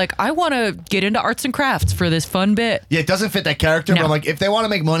going to be like, I want to get into arts and crafts for this fun bit. Yeah, it doesn't fit that character. No. But I'm like, if they want to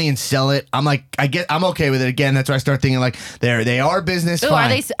make money and sell it, I'm like, I'm okay with it. Again, that's why I start thinking like, they are business. Ooh,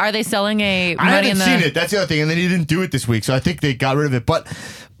 fine. are they selling a? I haven't seen it. That's the other thing. And then he didn't do it this week, so I think they got rid of it. But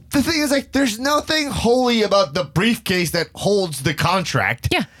the thing is, like, there's nothing holy about the briefcase that holds the contract.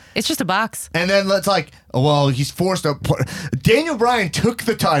 Yeah, it's just a box. And then let's like, well, he's forced to put. Daniel Bryan took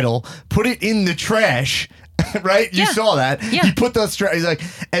the title, put it in the trash. Right? You saw that. Yeah. He put those he's like,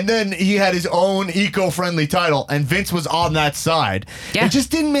 and then he had his own eco-friendly title, and Vince was on that side. Yeah. It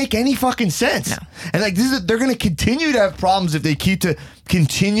just didn't make any fucking sense. No. And like they're gonna continue to have problems if they keep to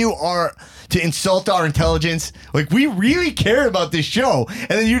continue to insult our intelligence. Like, we really care about this show, and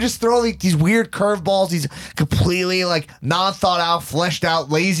then you just throw like these weird curveballs, these completely like non thought out, fleshed out,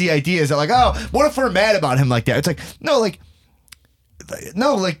 lazy ideas that like, oh, what if we're mad about him like that? It's like, no,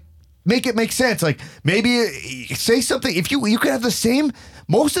 make it make sense. Like, maybe say something. If you could have the same,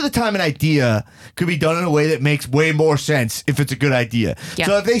 most of the time an idea could be done in a way that makes way more sense if it's a good idea. Yeah.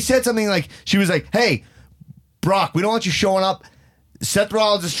 So if they said something like, she was like, hey, Brock, we don't want you showing up. Seth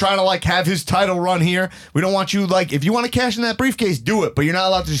Rollins is trying to like have his title run here. We don't want you, like, if you want to cash in that briefcase, do it, but you're not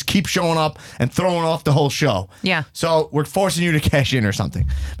allowed to just keep showing up and throwing off the whole show. Yeah. So we're forcing you to cash in or something.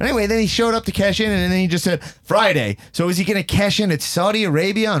 But anyway, then he showed up to cash in, and then he just said Friday. So is he going to cash in at Saudi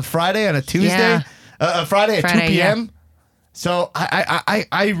Arabia on Friday on a Tuesday? Yeah. Friday at 2 p.m.? Yeah. So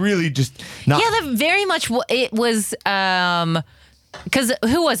I really just not. Yeah, that very much it was. Because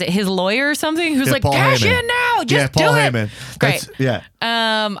who was it? His lawyer or something? Who's like, Paul cash Heyman. in now, just Paul do it. Heyman. Great. Yeah.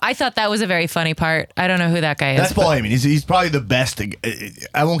 I thought that was a very funny part. I don't know who that guy is. That's Paul Heyman. He's probably the best.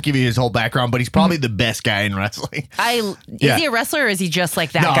 I won't give you his whole background, but he's probably the best guy in wrestling. Is he a wrestler or is he just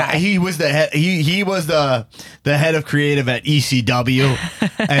like that No, guy? he was the head. He was the head of creative at ECW,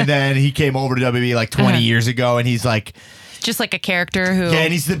 and then he came over to WWE like 20 years ago, and he's like. Just like a character who. Yeah,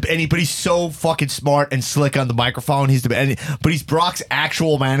 and but he's so fucking smart and slick on the microphone. But he's Brock's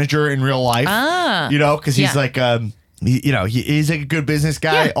actual manager in real life. You know, because he's like, he's like a good business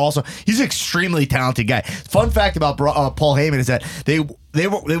guy. Yeah. Also, he's an extremely talented guy. Fun fact about Paul Heyman is that they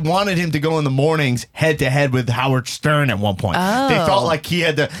wanted him to go in the mornings head to head with Howard Stern at one point. Oh. They thought like he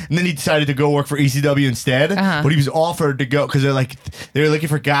had to, and then he decided to go work for ECW instead. But he was offered to go because they were looking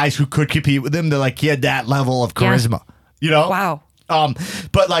for guys who could compete with him. They're like, he had that level of charisma. Yeah. You know? Wow.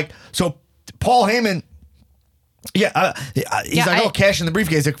 But like, so Paul Heyman, he's like, cash in the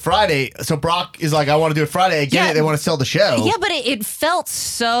briefcase like Friday. So Brock is like, I want to do it Friday. I get it. They want to sell the show. Yeah, but it felt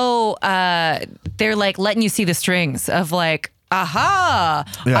so. They're like letting you see the strings of like. Aha!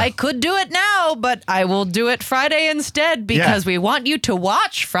 Yeah. I could do it now, but I will do it Friday instead because we want you to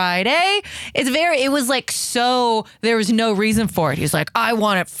watch Friday. It was like so, there was no reason for it. He's like, I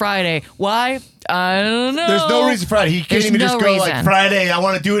want it Friday. Why? I don't know. There's no reason Friday. He can't even just go reason. like Friday. I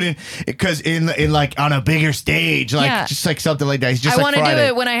want to do it in like on a bigger stage, like just like something like that. He's just I like want to do Friday.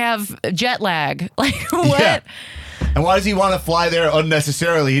 it when I have jet lag. Like what? Yeah. And why does he want to fly there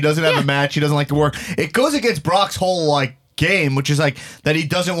unnecessarily? He doesn't have a match. He doesn't like to work. It goes against Brock's whole like game, which is like that he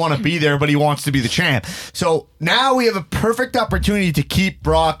doesn't want to be there, but he wants to be the champ. So now we have a perfect opportunity to keep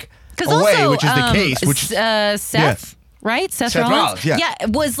Brock away, also, which is the case. Which Seth, right? Seth Rollins. Yeah,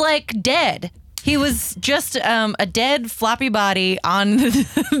 was like dead. He was just a dead floppy body on.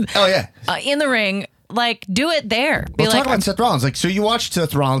 In the ring. Like, do it there. We'll talk about Seth Rollins. Like, so you watched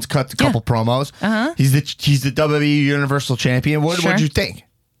Seth Rollins cut a couple promos. He's the WWE Universal Champion. What did you think?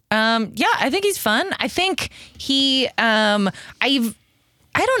 I think he's fun. I think he, I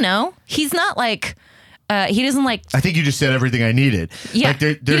don't know. He's not like, he doesn't like. I think you just said everything I needed. Yeah.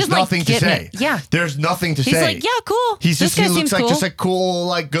 Like there's nothing to say. Yeah. There's nothing to say. He's like, yeah, cool. He looks like cool. just a cool,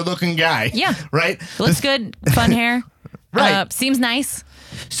 like good looking guy. Yeah. Right? Looks good. Fun hair. Right. Seems nice.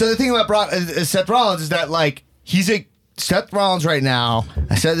 So the thing about Seth Rollins is that like Seth Rollins right now,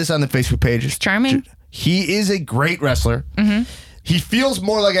 I said this on the Facebook page. He's charming. He is a great wrestler. Mm-hmm. He feels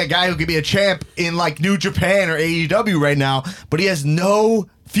more like a guy who could be a champ in like New Japan or AEW right now, but he has no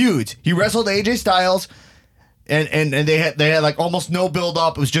feuds. He wrestled AJ Styles, and they had like almost no build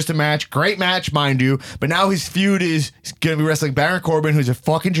up. It was just a match, great match, mind you. But now his feud is he's gonna be wrestling Baron Corbin, who's a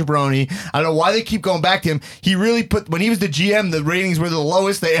fucking jabroni. I don't know why they keep going back to him. He really when he was the GM, the ratings were the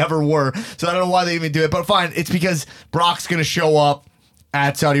lowest they ever were. So I don't know why they even do it. But fine, it's because Brock's gonna show up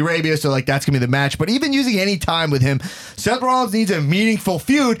at Saudi Arabia, so like that's gonna be the match. But even using any time with him, Seth Rollins needs a meaningful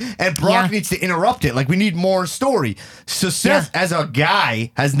feud, and Brock needs to interrupt it. Like we need more story. So Seth as a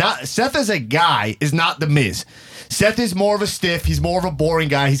guy is not the Miz. Seth is more of a stiff. He's more of a boring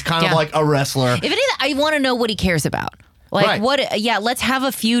guy. He's kind of like a wrestler. If it is, I want to know what he cares about. Like let's have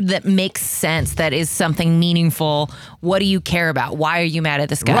a feud that makes sense, that is something meaningful. What do you care about? Why are you mad at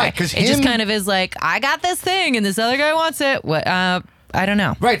this guy? Right, because it just kind of is like, I got this thing and this other guy wants it. What? I don't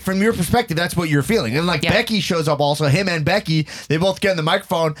know. Right, from your perspective, that's what you're feeling. And like Becky shows up also, him and Becky, they both get in the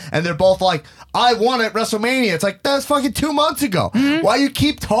microphone and they're both like, I won at WrestleMania. It's like, that's fucking 2 months ago. Why you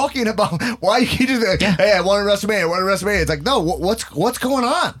keep talking about, why you keep just like, hey, I won at WrestleMania, I won at WrestleMania. It's like, no, what's going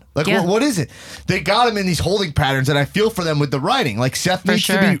on? Like, what is it? They got him in these holding patterns and I feel for them with the writing. Like Seth needs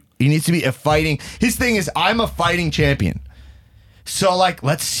to be a fighting, his thing is, I'm a fighting champion. So, like,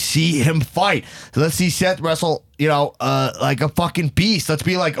 let's see him fight. Let's see Seth wrestle, like a fucking beast. Let's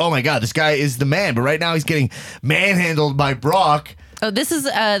be like, oh my God, this guy is the man. But right now he's getting manhandled by Brock. Oh, this is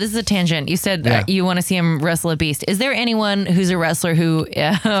a tangent. You said you want to see him wrestle a beast. Is there anyone who's a wrestler who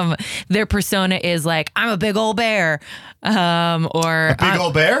their persona is like, I'm a big old bear, or a big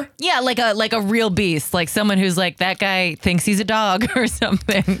old bear? Yeah, like a real beast, like someone who's like, that guy thinks he's a dog or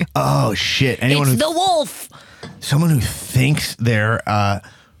something. Oh shit! It's the wolf. Someone who thinks they're, I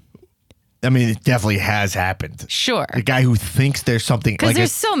mean, it definitely has happened. Sure. The guy who thinks there's something. Because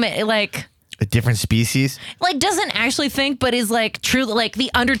there's so many, like. A different species? Like, doesn't actually think, but is like, true. Like,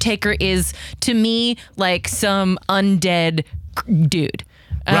 The Undertaker is, to me, like some undead dude.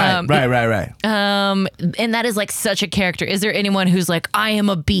 Right. And that is like such a character. Is there anyone who's like, I am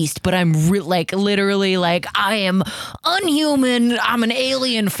a beast, but I'm like literally like, I am unhuman. I'm an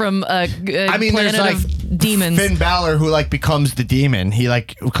alien from a planet of demons. Finn Balor, who like becomes the demon. He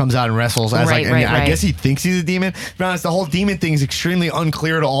like comes out and wrestles as I guess he thinks he's a demon. To be honest, the whole demon thing is extremely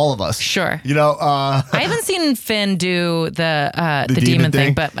unclear to all of us. Sure. I haven't seen Finn do the demon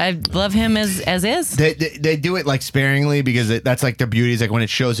thing, but I love him as is. They do it like sparingly because that's like the beauty is like when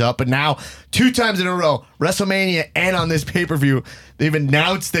it shows up. But now 2 times in a row, WrestleMania and on this pay-per-view, they've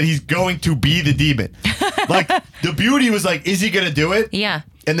announced that he's going to be the demon. Like the beauty was like, is he gonna do it? Yeah.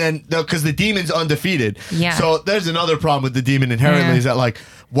 And then because the demon's undefeated. Yeah. So there's another problem with the demon inherently is that like,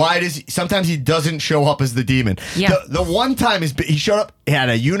 why does sometimes he doesn't show up as the demon? Yeah. The one time he showed up, he had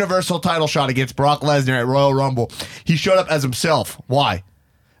a Universal title shot against Brock Lesnar at Royal Rumble. He showed up as himself. Why?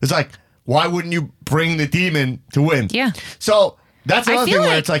 It's like, why wouldn't you bring the demon to win? Yeah. So that's another thing where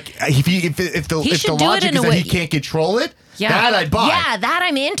like it's like if the logic is that he can't control it, that I'd buy. Yeah, that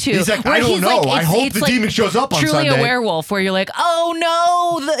I'm into. He's like, I don't know. I hope the demon shows up on Sunday. Sunday. Truly a werewolf where you're like, oh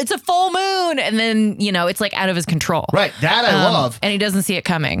no, it's a full moon. And then, it's like out of his control. Right, that I love. And he doesn't see it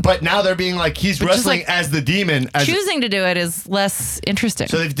coming. But now they're being like, he's wrestling as the demon. Choosing to do it is less interesting.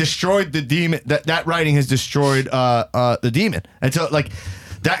 So they've destroyed the demon. That writing has destroyed the demon. And so like,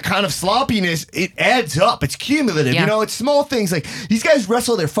 that kind of sloppiness, it adds up. It's cumulative. Yeah. It's small things. Like, these guys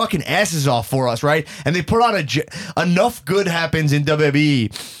wrestle their fucking asses off for us, right? And they put on enough good happens in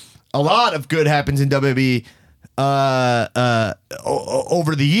WWE. A lot of good happens in WWE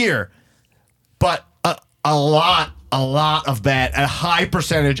over the year. But a lot of bad, a high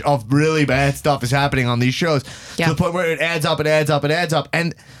percentage of really bad stuff is happening on these shows. To the point where it adds up.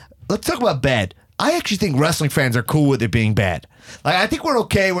 And let's talk about bad. I actually think wrestling fans are cool with it being bad. Like, I think we're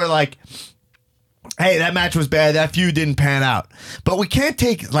okay. We're like, hey, that match was bad. That feud didn't pan out. But we can't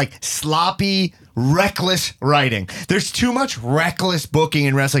take, like, sloppy, reckless writing. There's too much reckless booking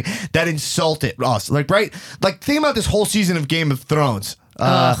in wrestling that insulted us. Like, right? Like, think about this whole season of Game of Thrones.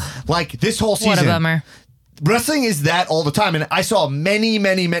 Like, this whole season. What a bummer. Wrestling is that all the time. And I saw many,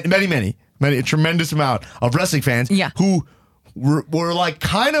 a tremendous amount of wrestling fans who were like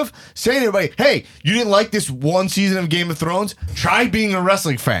kind of saying to everybody, hey, you didn't like this one season of Game of Thrones? Try being a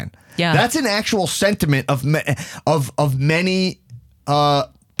wrestling fan. Yeah. That's an actual sentiment of many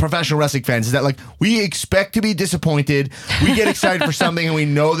professional wrestling fans, is that like, we expect to be disappointed. We get excited for something and we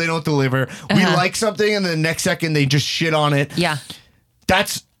know they don't deliver. We like something and the next second they just shit on it. Yeah.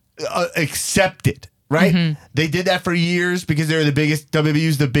 That's accepted. Right? Mm-hmm. They did that for years because they were the biggest.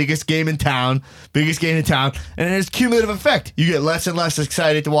 WWE's the biggest game in town. And it's cumulative effect. You get less and less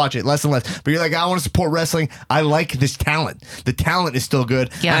excited to watch it, less and less. But you're like, I want to support wrestling. I like this talent. The talent is still good.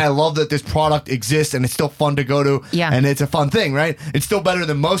 Yeah. And I love that this product exists and it's still fun to go to. Yeah. And it's a fun thing, right? It's still better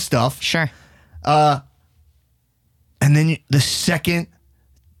than most stuff. Sure. And then the second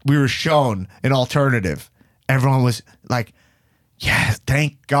we were shown an alternative, everyone was like, yeah,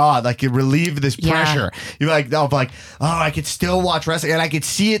 thank God. Like, it relieved this pressure. You're like, I could still watch wrestling and I could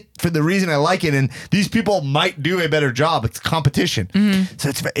see it for the reason I like it. And these people might do a better job. It's competition. Mm-hmm.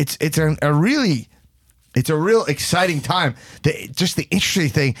 So it's a real exciting time. Just the interesting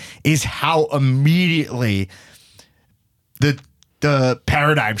thing is how immediately the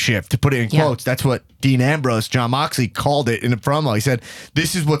paradigm shift, to put it in quotes, that's what Dean Ambrose, John Moxley, called it in a promo. He said,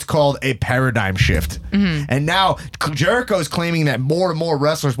 this is what's called a paradigm shift. Mm-hmm. And now Jericho is claiming that more and more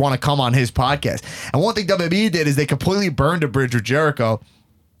wrestlers want to come on his podcast. And one thing WWE did is they completely burned a bridge with Jericho,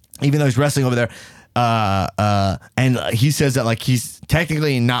 even though he's wrestling over there. And he says that like he's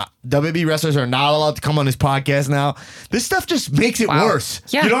technically not, WWE wrestlers are not allowed to come on his podcast now. This stuff just makes it worse.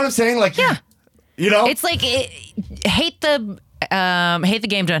 Yeah. You know what I'm saying? Like, you know, It's like hate the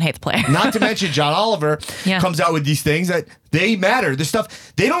game, don't hate the player. not to mention John Oliver comes out with these things that they matter. The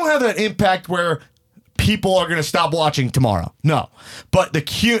stuff, they don't have that impact where people are going to stop watching tomorrow. No. But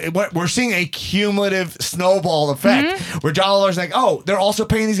we're seeing a cumulative snowball effect where John Oliver's like, oh, they're also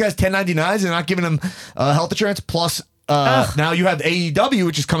paying these guys $10.99s and not giving them health insurance. Plus, now you have AEW,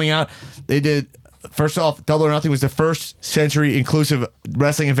 which is coming out. They did, first off, Double or Nothing was the first century inclusive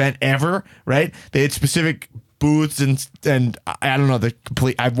wrestling event ever, right? They had specific booths and I don't know the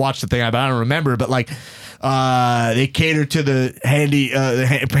complete. I've watched the thing, but I don't remember. But like, they cater to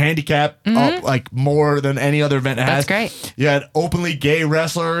the handicap like more than any other event has. That's great. You had openly gay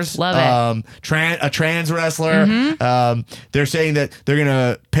wrestlers. Love it. A trans wrestler. They're saying that they're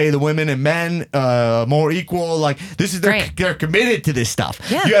gonna pay the women and men more equal. Like this is they're committed to this stuff.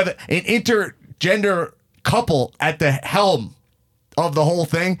 Yeah. You have an intergender couple at the helm of the whole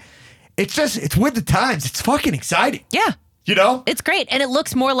thing. It's with the times. It's fucking exciting. Yeah. You know? It's great. And it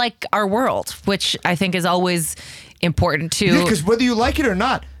looks more like our world, which I think is always important too. Yeah, because whether you like it or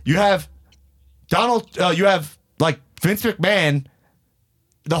not, you have you have like Vince McMahon,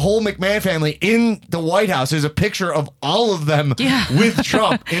 the whole McMahon family in the White House. There's a picture of all of them with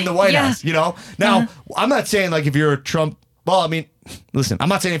Trump in the White House, you know? Now, I'm not saying like if you're a Trump, well, I mean, listen, I'm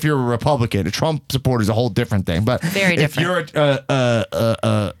not saying if you're a Republican, a Trump supporter is a whole different thing. But Very if different. you're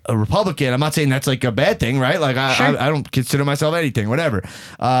a Republican, I'm not saying that's like a bad thing, right? Like I don't consider myself anything, whatever.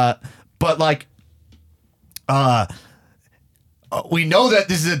 But like, we know that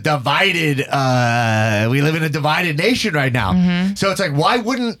this is a divided. We live in a divided nation right now. So it's like, why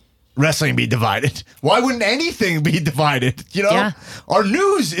wouldn't wrestling be divided? Why wouldn't anything be divided? You know, our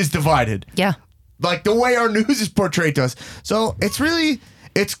news is divided. Yeah. Like the way our news is portrayed to us. So it's really,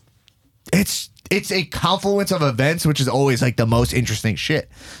 it's a confluence of events, which is always like the most interesting shit.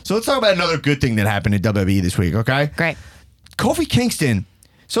 So let's talk about another good thing that happened in WWE this week, okay? Great. Kofi Kingston.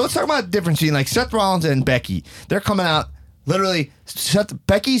 So let's talk about the difference between like Seth Rollins and Becky. They're coming out literally.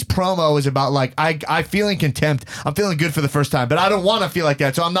 Becky's promo is about like, I feeling contempt. I'm feeling good for the first time, but I don't want to feel like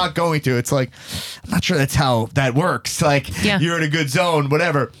that, so I'm not going to. It's like, I'm not sure that's how that works. Like, you're in a good zone,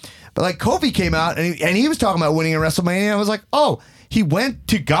 whatever. But like Kofi came out and he was talking about winning at WrestleMania. I was like, oh, he went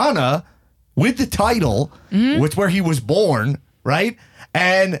to Ghana with the title, which where he was born, right?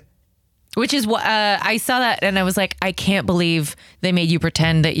 And which is what I saw that and I was like, I can't believe they made you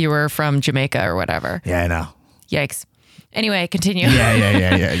pretend that you were from Jamaica or whatever. Yeah, I know. Yikes. Anyway, continue.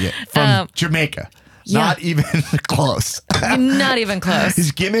 Yeah. From Jamaica. Not even close. Not even close.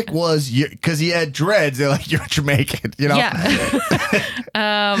 His gimmick was because he had dreads. They're like, you're Jamaican, you know?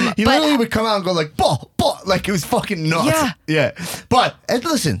 Yeah. He literally would come out and go like, ball, like it was fucking nuts. Yeah. But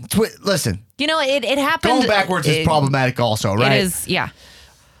listen. You know, it happened. Going backwards is problematic also, right? It is, yeah.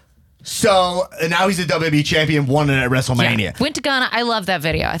 So now he's a WWE champion, won it at WrestleMania. Yeah. Went to Ghana. I love that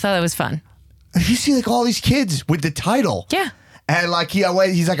video. I thought that was fun. You see like all these kids with the title. Yeah. And like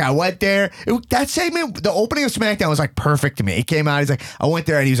he's like, I went there. That segment, the opening of SmackDown was like perfect to me. He came out, he's like, I went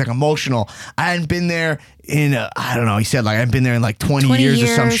there, and he was like emotional. I hadn't been there in, I don't know, he said like, I hadn't been there in like 20 years or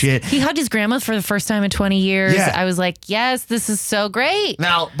some shit. He hugged his grandma for the first time in 20 years. Yeah. I was like, yes, this is so great.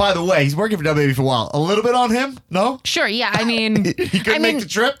 Now, by the way, he's working for WWE for a while. A little bit on him? No? Sure, yeah, I mean. He couldn't make the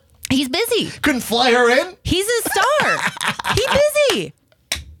trip? He's busy. Couldn't fly her in? He's a star. He's busy.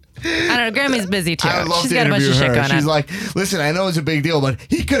 I don't know. Grammy's busy too. She's got a bunch of shit going on. She's like, listen, I know it's a big deal, but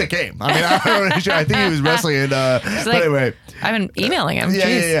he could have came. I mean, I'm not sure. I think he was wrestling. And, but anyway. I've been emailing him.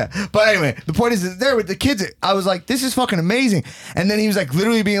 Yeah. But anyway, the point is, there with the kids, I was like, this is fucking amazing. And then he was like,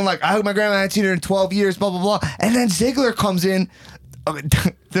 literally being like, I hope my grandma hadn't seen her in 12 years, blah, blah, blah. And then Ziggler comes in.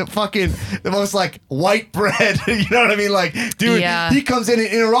 The most like white bread, you know what I mean? Like, dude, he comes in and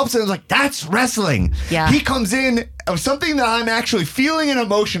interrupts and I was like, that's wrestling. Yeah. He comes in of something that I'm actually feeling an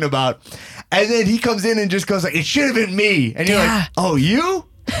emotion about, and then he comes in and just goes like, it should have been me. And you're like, oh, you?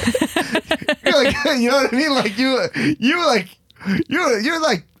 You're like, you know what I mean? Like you're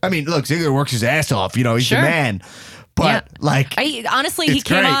like, I mean, look, Ziggler works his ass off, you know, he's the man. But like, honestly, he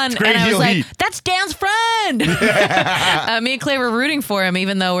came on and I was like, that's Dan's friend. Me and Clay were rooting for him,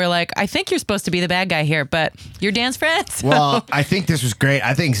 even though we're like, I think you're supposed to be the bad guy here, but you're Dan's friend. So. Well, I think this was great.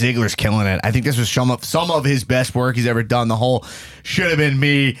 I think Ziggler's killing it. I think this was some of his best work he's ever done. The whole should have been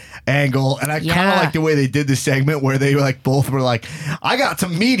me angle. And I kind of like the way they did this segment where they like both were like, I got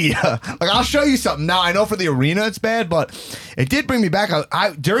some media. Like, I'll show you something. Now, I know for the arena it's bad, but it did bring me back.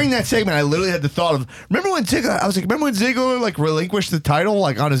 During that segment, I literally had the thought of, remember when Ziggler, I was like, remember remember when Ziggler like relinquished the title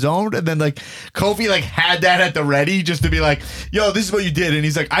like on his own, and then like Kofi like had that at the ready just to be like, yo, this is what you did, and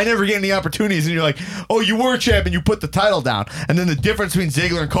he's like, I never get any opportunities, and you're like, oh, you were champ and you put the title down, and then the difference between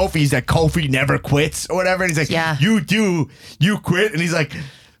Ziggler and Kofi is that Kofi never quits or whatever, and he's like, Yeah. you quit, and he's like,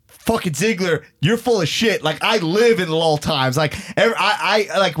 fucking Ziggler, you're full of shit. Like, I live in lull times. Like, I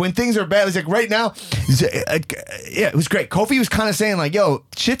like when things are bad. It's like right now, yeah, it was great. Kofi was kind of saying like, yo,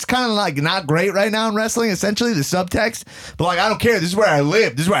 shit's kind of like not great right now in wrestling. Essentially, the subtext. But like, I don't care. This is where I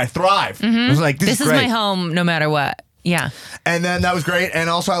live. This is where I thrive. I was like, this is my great. home, no matter what. Yeah. And then that was great.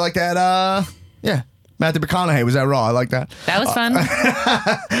 And also, I like that. Yeah. Matthew McConaughey was at Raw. I like that. That was fun.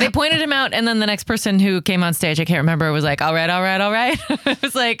 They pointed him out, and then the next person who came on stage, I can't remember, was like, all right. It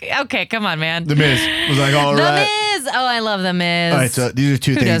was like, okay, come on, man. The Miz was like, all The right. Miz. Oh, I love The Miz. All right, so these are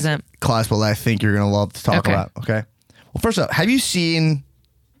two Who things, doesn't? classical, that I think you're going to love to talk Okay. about. Okay. Well, first up, have you seen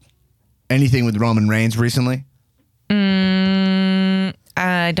anything with Roman Reigns recently?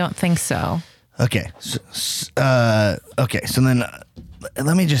 I don't think so. Okay. So then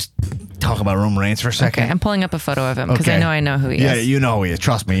let me just talk about Roman Reigns for a second. Okay, I'm pulling up a photo of him because Okay. I know who he Yeah, is. you know who he is.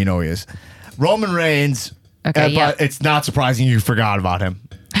 Trust me, you know who he is. Roman Reigns. Okay, yeah. But it's not surprising you forgot about him.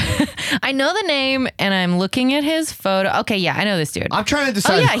 I know the name, and I'm looking at his photo. Okay, yeah, I know this dude. I'm trying to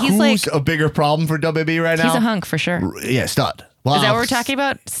decide yeah, he's who's like- a bigger problem for WWE right now. He's a hunk for sure. Yeah, stud. Well, Is that what we're talking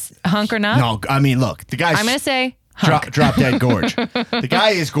about? Hunk or not? No, I mean, look, the guy's I'm going to say hunk. drop dead gorge. The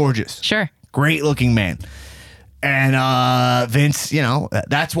guy is gorgeous. Sure. Great looking man. And Vince, you know,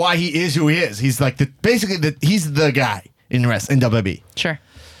 that's why he is who he is. He's like he's the guy in WWE. Sure.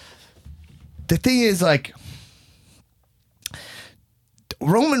 The thing is, like,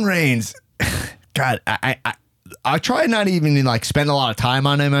 Roman Reigns, God, I try not even to like spend a lot of time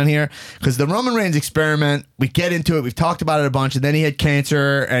on him on here because the Roman Reigns experiment, we get into it, we've talked about it a bunch, and then he had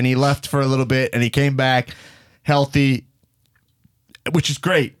cancer and he left for a little bit and he came back healthy, which is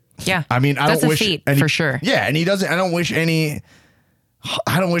great. Yeah. I mean, I That's don't a wish feat, any, for sure. Yeah, and he doesn't. I don't wish any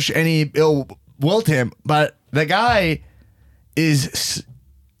ill will to him, but the guy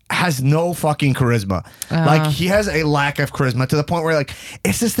has no fucking charisma. Like, he has a lack of charisma to the point where, like,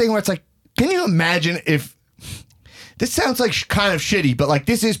 it's this thing where it's like, can you imagine if this sounds like kind of shitty, but like,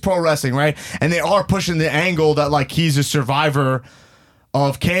 this is pro wrestling, right? And they are pushing the angle that like he's a survivor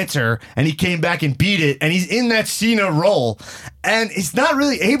of cancer and he came back and beat it, and he's in that Cena role, and he's not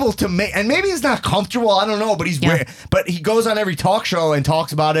really able to make, and maybe he's not comfortable, I don't know, but but he goes on every talk show and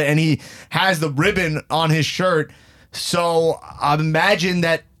talks about it, and he has the ribbon on his shirt. So I imagine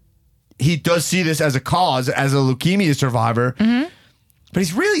that he does see this as a cause, as a leukemia survivor, but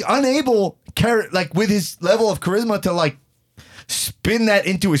he's really unable, like, with his level of charisma to like spin that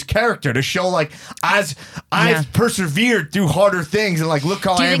into his character to show like I've persevered through harder things, and like, look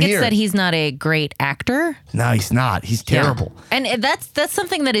how Do you I am think it's here. that he's not a great actor? No, he's not. He's terrible. Yeah. And that's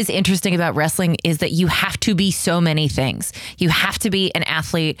something that is interesting about wrestling, is that you have to be so many things. You have to be an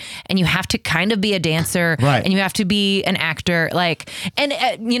athlete, and you have to kind of be a dancer, Right. and you have to be an actor. Like, and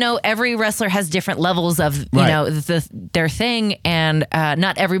you know, every wrestler has different levels of you Right. know their thing, and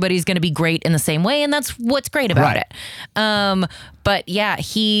not everybody's going to be great in the same way, and that's what's great about Right. it. But yeah,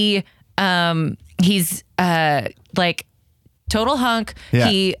 he's like total hunk.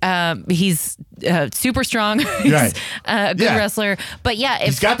 Yeah. He's super strong. He's Right. a good Yeah. wrestler. But yeah,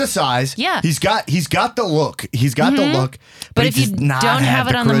 He's got the size. Yeah. He's got the look. He's got the look. but he if you does not don't have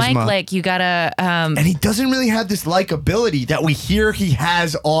it the on the mic, charisma. like, you gotta and he doesn't really have this likability that we hear he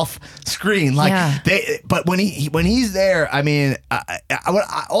has off screen. Like, Yeah. but when he's there, I mean,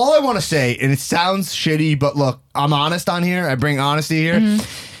 all I want to say, and it sounds shitty, but look, I'm honest on here. I bring honesty here.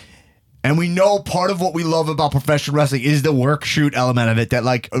 And we know part of what we love about professional wrestling is the work shoot element of it, that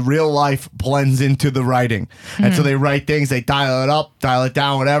like real life blends into the writing. And so they write things, they dial it up, dial it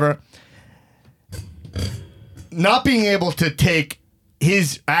down, whatever. Not being able to take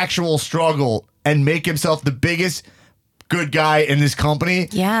his actual struggle and make himself the biggest good guy in this company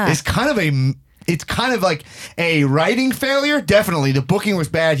is kind of it's kind of like a writing failure. Definitely, the booking was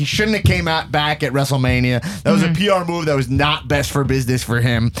bad. He shouldn't have came back at WrestleMania. That was a PR move that was not best for business for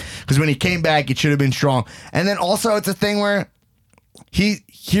him, because when he came back, it should have been strong. And then also, it's a thing where he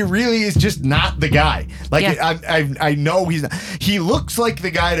really is just not the guy. Like, I know he's not. He looks like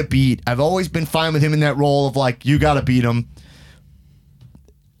the guy to beat. I've always been fine with him in that role of like, you got to beat him.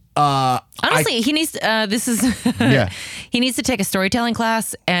 honestly, he needs Yeah. he needs to take a storytelling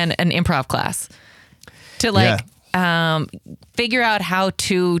class and an improv class to like figure out how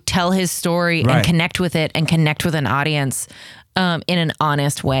to tell his story Right. and connect with it and connect with an audience in an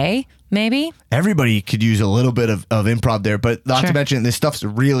honest way. Maybe Everybody could use a little bit of improv there, but not to Sure. mention this stuff's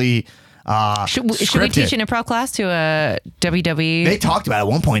really Should we scripted. teach an improv class to a WWE? They talked about it. At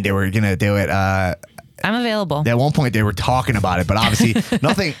one point they were gonna do it. I'm available. At one point they were talking about it, but obviously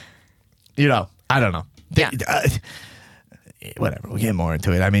nothing. I don't know. Whatever. We'll get more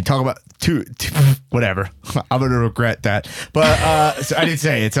into it. I mean, talk about two whatever. I'm gonna regret that. But so I didn't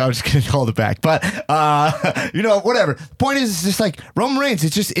say it, so I'm just gonna hold it back. But whatever. The point is, it's just like Roman Reigns.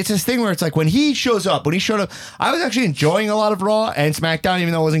 It's this thing where it's like when he showed up, I was actually enjoying a lot of Raw and SmackDown,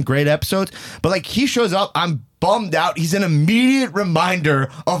 even though it wasn't great episodes. But like he shows up, I'm bummed out. He's an immediate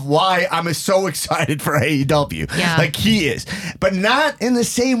reminder of why I'm so excited for AEW. Yeah. Like he is. But not in the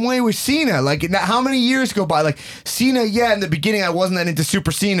same way with Cena. Like how many years go by? Like Cena, yeah, in the beginning I wasn't that into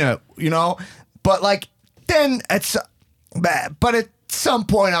Super Cena, But like then at some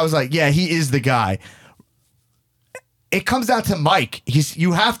point I was like, yeah, he is the guy. It comes down to Mike.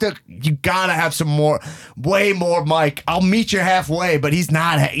 You gotta have some way more Mike. I'll meet you halfway, but he's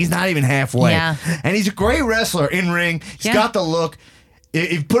not even halfway. Yeah. And he's a great wrestler in ring. He's got the look.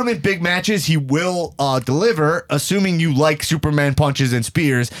 If you put him in big matches, he will deliver, assuming you like Superman punches and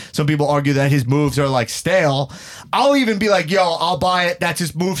spears. Some people argue that his moves are like stale. I'll even be like, yo, I'll buy it. That's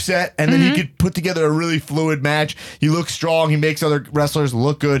his moveset. And then he could put together a really fluid match. He looks strong. He makes other wrestlers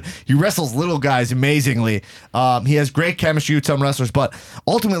look good. He wrestles little guys amazingly. He has great chemistry with some wrestlers. But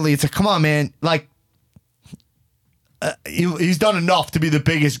ultimately, it's come on, man. Like, he's done enough to be the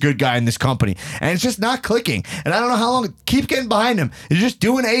biggest good guy in this company, and it's just not clicking. And I don't know how long. Keep getting behind him. You're just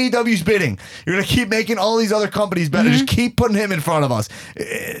doing AEW's bidding. You're gonna keep making all these other companies better. Just keep putting him in front of us.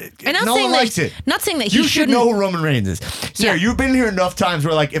 And no one likes it. Not saying that he you should shouldn't know who Roman Reigns is. Sarah, you've been here enough times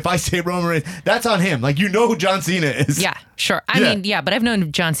where like if I say Roman Reigns, that's on him. Like who John Cena is. Yeah, sure. I mean, but I've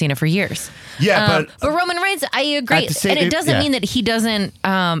known John Cena for years. Yeah, but Roman Reigns, I agree, and it doesn't mean that he doesn't.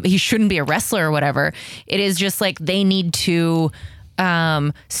 He shouldn't be a wrestler or whatever. It is just like they need to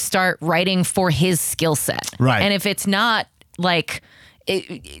start writing for his skill set. Right. And if it's not like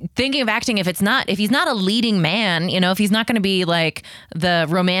thinking of acting, if he's not a leading man, if he's not going to be like the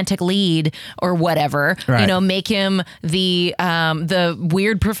romantic lead or whatever, make him the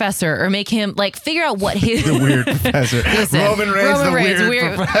weird professor, or make him like figure out what his the weird professor. Listen, Roman Reigns, the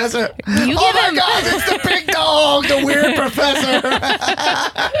weird professor. You oh give my him God, it's the big dog, the weird professor.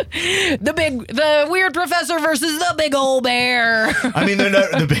 the weird professor versus the big old bear. I mean,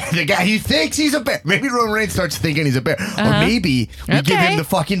 the guy, he thinks he's a bear. Maybe Roman Reigns starts thinking he's a bear, or maybe we give him the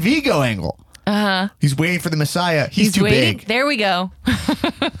fucking Vigo angle. He's waiting for the Messiah. He's too waiting. big. There we go.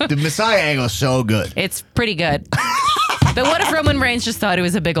 The Messiah angle is so good. It's pretty good. But what if Roman Reigns just thought it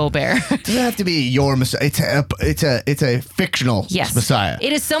was a big old bear? It doesn't have to be your Messiah. It's a fictional Messiah.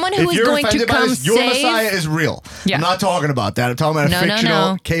 It is someone who is going to come this, your save. Messiah is real. Yeah. I'm not talking about that. I'm talking about a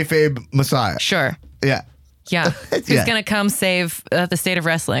fictional kayfabe Messiah. Sure. Yeah. Yeah. Who's going to come save the state of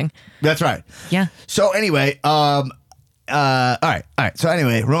wrestling? That's right. Yeah. So anyway, all right. So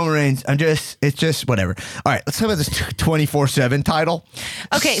anyway, Roman Reigns, it's just whatever. All right, let's talk about this 24/7 title.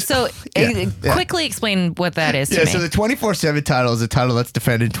 Okay, so quickly explain what that is to me. So the 24/7 title is a title that's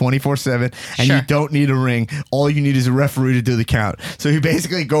defended 24/7, and you don't need a ring. All you need is a referee to do the count. So you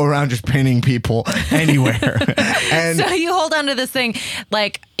basically go around just pinning people anywhere. And so you hold on to this thing.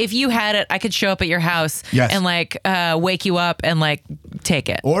 Like, if you had it, I could show up at your house and like wake you up and like take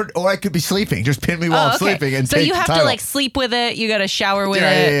it. Or I could be sleeping. Just pin me while I'm sleeping and so take you the have title. to like sleep with it. You got to shower with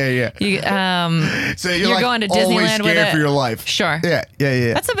it. Yeah. So you're like going to always Disneyland scared with it for your life. Sure. Yeah.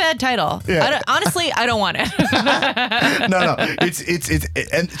 That's a bad title. Yeah. Honestly, I don't want it. No. It's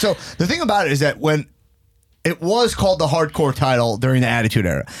and so the thing about it is that when it was called the hardcore title during the Attitude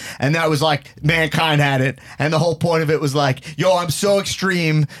Era. And that was like, Mankind had it. And the whole point of it was like, yo, I'm so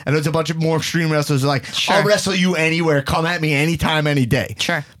extreme. And there's a bunch of more extreme wrestlers like, I'll wrestle you anywhere. Come at me anytime, any day.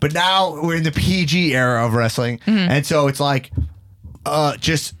 Sure. But now we're in the PG era of wrestling. And so it's like,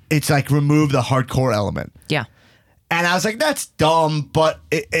 it's like remove the hardcore element. Yeah. And I was like, that's dumb, but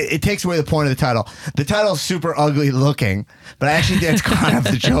it takes away the point of the title. The title is super ugly looking, but I actually think that's kind of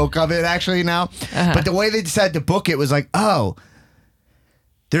the joke of it actually now. But the way they decided to book it was like, oh,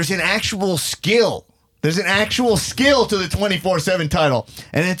 there's an actual skill. There's an actual skill to the 24/7 title,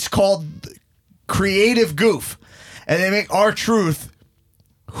 and it's called Creative Goof. And they make R-Truth,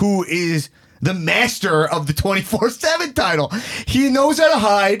 who is the master of the 24/7 title. He knows how to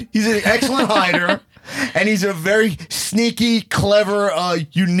hide. He's an excellent hider. And he's a very sneaky, clever,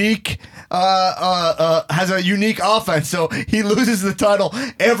 unique, has a unique offense. So he loses the title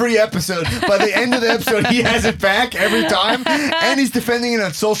every episode. By the end of the episode, he has it back every time. And he's defending it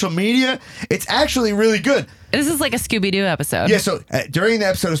on social media. It's actually really good. This is like a Scooby-Doo episode. Yeah, so during the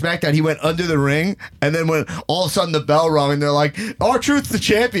episode of SmackDown, he went under the ring, and then when all of a sudden the bell rung, and they're like, R-Truth's the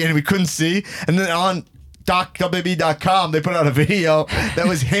champion, and we couldn't see. And then on WWE.com, they put out a video that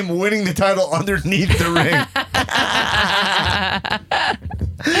was him winning the title underneath the ring.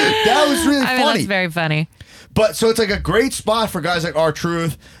 That was really funny. That's very funny. But so it's like a great spot for guys like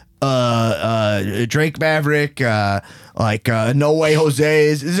R-Truth, Drake Maverick, No Way Jose.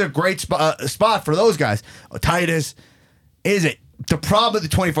 This is a great spot for those guys. Titus, is it? The problem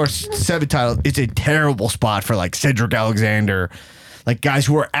with the 24/7 title, it's a terrible spot for like Cedric Alexander, like guys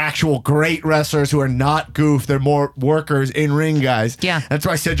who are actual great wrestlers who are not goof. They're more workers in ring guys. Yeah. That's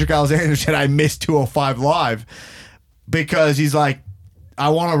why Cedric Alexander said I missed 205 Live, because he's like, I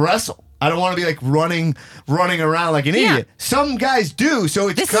want to wrestle. I don't want to be like running around like an idiot. Some guys do, so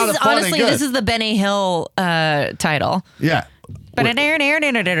it's kind of fun honestly, and good. this is the Benny Hill title. Yeah. Is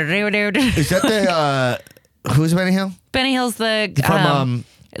Is that the who's Benny Hill? Benny Hill's the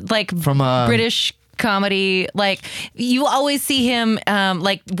From British comedy. Like you always see him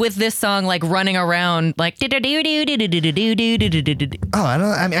like with this song, like running around like. Oh, I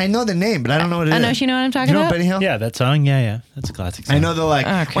don't. I mean, I know the name, but I don't know what it is. I know you know what I'm talking You know about. Benny Hill? Yeah, that song. Yeah, that's a classic song. I know the like.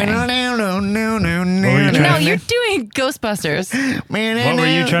 Okay. No, No, you're doing Ghostbusters. What were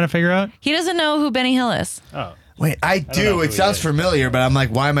you trying to figure out? He doesn't know who Benny Hill is. Oh, Wait, I know do. who It he sounds is. familiar, but I'm like,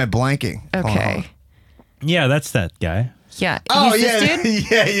 why am I blanking? Okay. yeah, that's that guy. Yeah. Oh He's yeah, this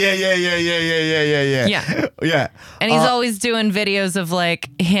dude? yeah. Yeah. And he's always doing videos of like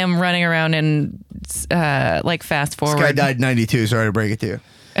him running around and like fast forward. This guy died in 92. Sorry to break it to you.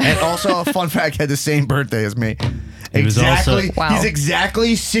 And also, a fun fact, had the same birthday as me. Exactly. Wow. He's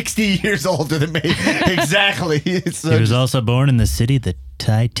exactly 60 years older than me. Exactly. He was also born in the city the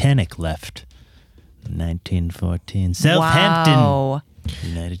Titanic left. 1914. Southampton. Wow.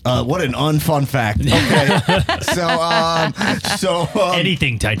 United Kingdom. What an unfun fact. Okay. so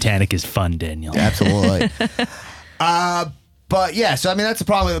Anything Titanic is fun, Daniel. absolutely. But yeah, so I mean that's the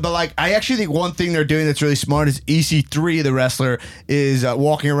problem with it. But like, I actually think one thing they're doing that's really smart is EC3, the wrestler, is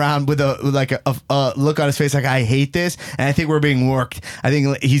walking around with a look on his face like, I hate this, and I think we're being worked. I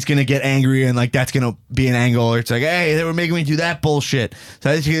think he's gonna get angry, and like that's gonna be an angle. Or it's like, hey, they were making me do that bullshit. So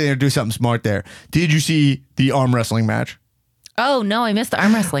I think they're gonna do something smart there. Did you see the arm wrestling match? Oh no, I missed the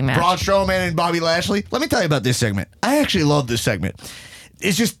arm wrestling match. Braun Strowman and Bobby Lashley. Let me tell you about this segment. I actually love this segment.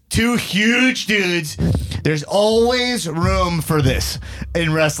 It's just two huge dudes. There's always room for this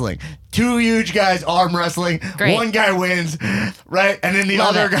in wrestling. Two huge guys arm wrestling. Great. One guy wins, right? And then the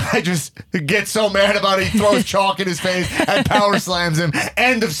Love other it. guy just gets so mad about it, he throws chalk in his face and power slams him.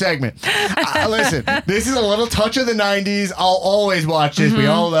 End of segment. Listen, this is a little touch of the 90s. I'll always watch this. We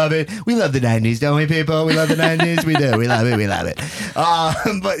all love it. We love the 90s, don't we, people? We love the 90s. We do. We love it. We love it.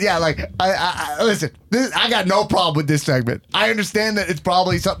 But yeah, like, I listen, I got no problem with this segment. I understand that it's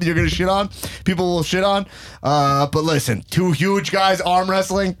probably something you're going to shit on. People will shit on. But listen, two huge guys arm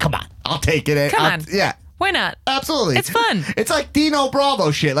wrestling. Come on. I'll take it. Come on. Yeah. Why not? Absolutely. It's fun. It's like Dino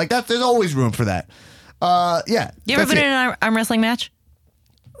Bravo shit. Like that. There's always room for that. Yeah. You ever been in an arm wrestling match?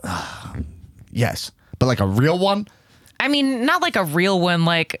 Yes. But like a real one? I mean, not like a real one,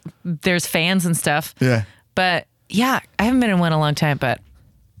 like there's fans and stuff. Yeah. But yeah, I haven't been in one in a long time, but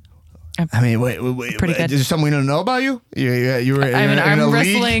I mean, wait. Pretty good. Is there something we don't know about you? You were I'm an in a arm league?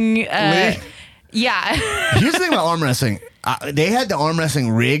 wrestling. League? Yeah. Here's the thing about arm wrestling. They had the arm wrestling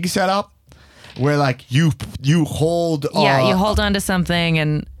rig set up where like you hold. Yeah, you hold on to something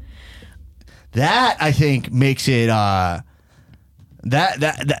and. That I think makes it. That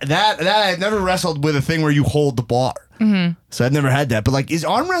I've never wrestled with a thing where you hold the bar. Mm-hmm. So I've never had that. But like, is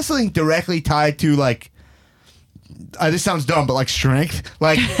arm wrestling directly tied to like? This sounds dumb, but like strength.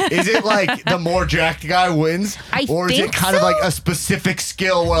 Like, is it like the more jacked guy wins, or is it think kind of so. like a specific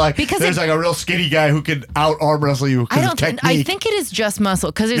skill where like Because there's like a real skinny guy who can out arm wrestle you because of technique? I think it is just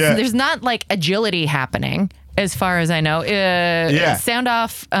muscle because there's not like agility happening. As far as I know, sound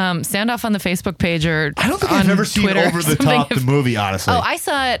off on the Facebook page or I don't think on I've ever seen Twitter or Over the something. Top the movie. Honestly, Oh, I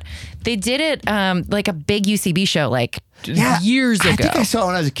saw it. They did it like a big UCB show like years ago. I think I saw it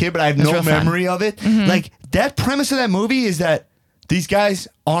when I was a kid, but I have no real fun. memory of it. Like that premise of that movie is that these guys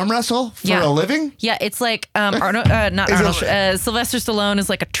arm wrestle for a living. Yeah, it's like Arnold, not Arnold. Sylvester Stallone is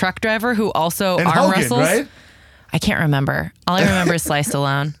like a truck driver who also And arm Hogan, wrestles. right? I can't remember. All I remember is Sly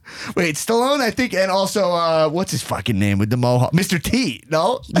Stallone. Wait, Stallone, I think, and also what's his fucking name with the mohawk? Mr. T.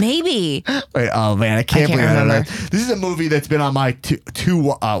 No. Maybe. Wait, oh man, I can't believe remember. I don't know. This is a movie that's been on my two.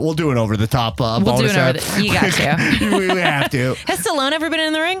 We'll do it over the top. We'll do bonus it over app. you got to. we have to. Has Stallone ever been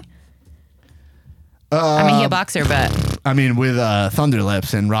in the ring? I mean, he's a boxer, but Thunder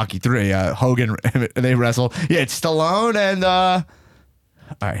Lips and Rocky 3, Hogan, they wrestle. Yeah, it's Stallone and all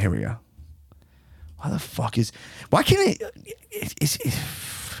right, here we go. Why can't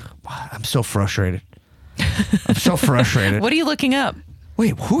I'm so frustrated. What are you looking up?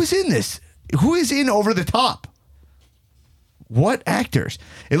 Wait, who's in this? Who is in Over the Top? What actors?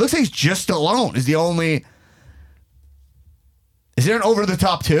 It looks like it's just Stallone is the only. Is there an Over the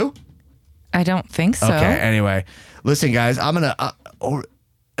Top too? I don't think so. Okay, anyway. Listen, guys, I'm going to...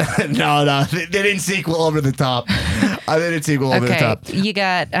 No, they didn't sequel Over the Top. They didn't sequel Over the Top. You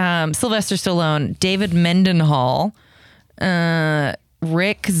got Sylvester Stallone, David Mendenhall,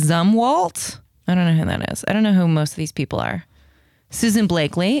 Rick Zumwalt. I don't know who that is. I don't know who most of these people are. Susan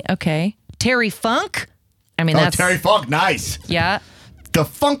Blakely, okay. Terry Funk. I mean, that's... Terry Funk, nice. Yeah. The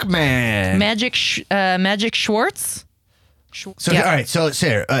Funk Man. Magic Schwartz. So, all right, so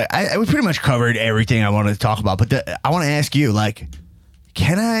Sarah, we pretty much covered everything I wanted to talk about, but I want to ask you, like,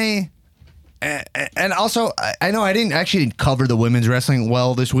 can I... And also, I know I didn't cover the women's wrestling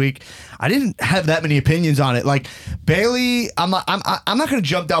well this week. I didn't have that many opinions on it. Like Bayley, I'm not going to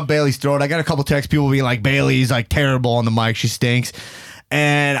jump down Bayley's throat. I got a couple texts, people being like, Bayley's like terrible on the mic, she stinks.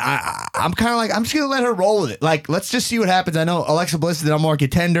 And I'm kind of like, I'm just going to let her roll with it. Like, let's just see what happens. I know Alexa Bliss is the number one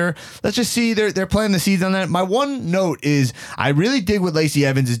contender. Let's just see. They're playing the seeds on that. My one note is I really dig what Lacey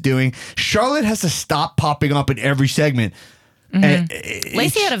Evans is doing. Charlotte has to stop popping up in every segment. Mm-hmm.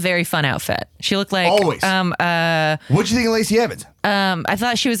 Lacey had a very fun outfit. She looked like... Always. What'd you think of Lacey Evans? I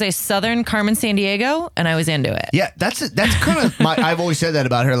thought she was a Southern Carmen Sandiego, and I was into it. Yeah, that's kind of my... I've always said that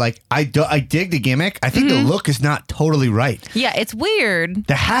about her. Like, I dig the gimmick. I think the look is not totally right. Yeah, it's weird.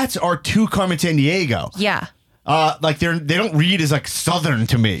 The hats are too Carmen Sandiego. Yeah. Like, they don't read as, like, Southern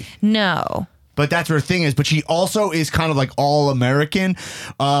to me. No. But that's where her thing is. But she also is kind of, like, all-American,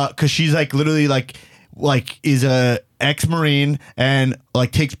 because she's, like, literally, like is a ex-Marine and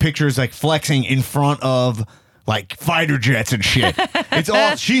like takes pictures like flexing in front of like fighter jets and shit. It's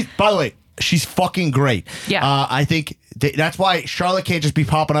all by the way, she's fucking great. Yeah. I think that's why Charlotte can't just be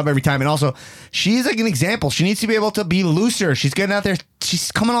popping up every time. And also, she's like an example. She needs to be able to be looser. She's getting out there.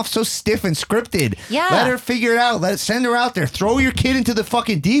 She's coming off so stiff and scripted. Yeah. Let her figure it out. Send her out there. Throw your kid into the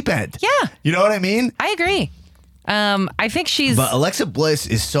fucking deep end. Yeah. You know what I mean? I agree. I think she's... But Alexa Bliss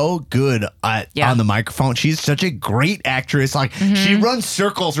is so good on the microphone. She's such a great actress. Like, she runs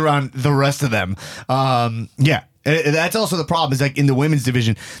circles around the rest of them. Yeah. That's also the problem is, like, in the women's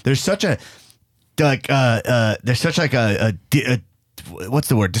division, there's such a, like, what's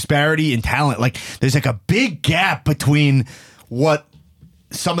the word? Disparity in talent. Like, there's, like, a big gap between what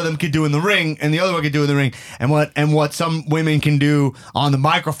some of them could do in the ring and the other one could do in the ring and what some women can do on the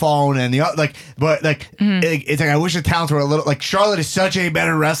microphone and the other, it's like I wish the talents were a little like Charlotte is such a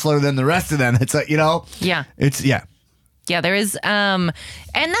better wrestler than the rest of them. It's like, there is and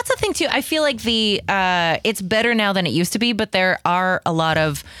that's the thing too. I feel like it's better now than it used to be, but there are a lot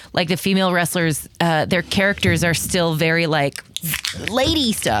of like the female wrestlers, their characters are still very like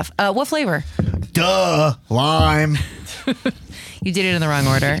lady stuff. What flavor? Duh, lime. You did it in the wrong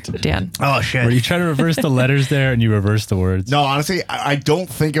order, Dan. Oh, shit. Were you trying to reverse the letters there and you reversed the words? No, honestly, I don't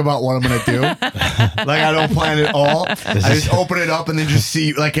think about what I'm going to do. Like, I don't plan it all. I just open it up and then just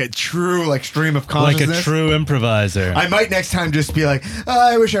see, like, a true, like, stream of consciousness. Like a true improviser. I might next time just be like,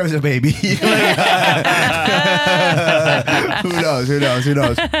 I wish I was a baby. Who knows?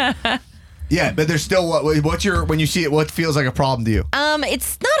 Yeah, but there's still what's your when you see it, what feels like a problem to you?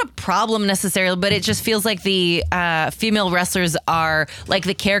 It's not a problem necessarily, but it just feels like the female wrestlers are like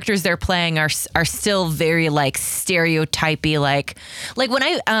the characters they're playing are still very like stereotypy, like when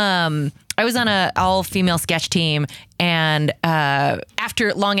I was on a all-female sketch team, and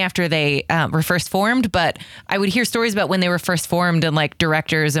long after they were first formed, but I would hear stories about when they were first formed, and like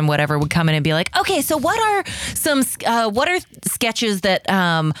directors and whatever would come in and be like, okay, so what are sketches that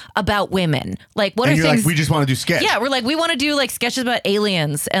about women? Like, what and are you're things? Like, we just want to do sketch. Yeah, we're like, we want to do like sketches about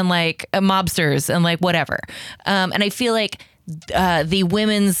aliens and like mobsters and like whatever. And I feel like the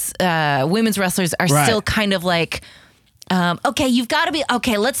women's wrestlers are still kind of like. Okay, you've got to be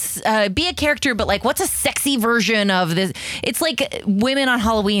okay. Let's be a character, but like, what's a sexy version of this? It's like women on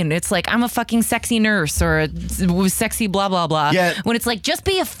Halloween. It's like I'm a fucking sexy nurse or a sexy blah blah blah. Yeah. When it's like just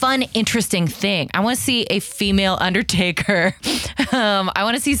be a fun, interesting thing. I want to see a female Undertaker. I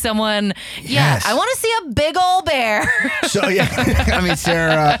want to see someone. Yeah, Yes. I want to see a big old bear. So yeah, I mean,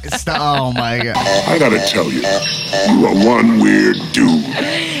 Sarah. Oh my god. I gotta tell you, you are one weird dude.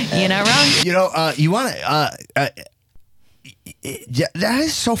 You're not wrong. You know, you want to. Yeah, that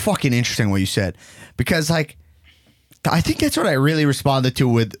is so fucking interesting what you said, because like I think that's what I really responded to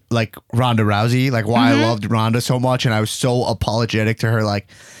with like Ronda Rousey, like why I loved Ronda so much, and I was so apologetic to her. Like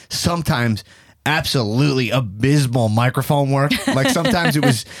sometimes absolutely abysmal microphone work. Like sometimes it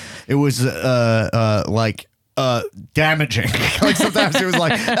was damaging. Like sometimes it was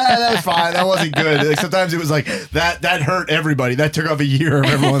like that was fine, that wasn't good. Like sometimes it was like that hurt everybody. That took off a year of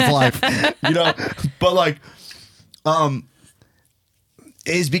everyone's life, you know. But like,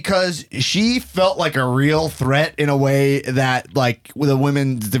 is because she felt like a real threat in a way that like the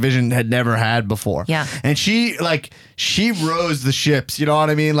women's division had never had before. Yeah. And she rose the ships, you know what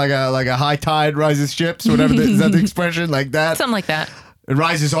I mean? Like a high tide rises ships, whatever is that the expression? Like that? Something like that. It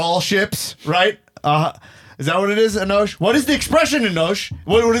rises all ships, right? Is that what it is, Anosh? What is the expression, Anosh?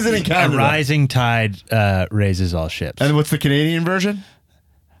 What is it in Canada? A rising tide raises all ships. And what's the Canadian version?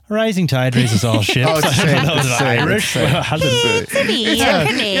 Rising tide raises all ships. Oh, it's the same. It's the same. Irish. It's the same. It's me, a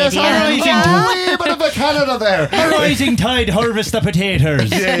Canadian. Yes, a wee bit of a Canada there. A rising tide harvest the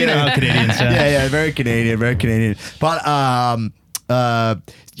potatoes. Yeah, You know how Canadians sound. Yeah, very Canadian, very Canadian. But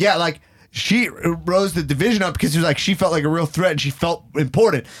yeah, like she rose the division up because it was like she felt like a real threat and she felt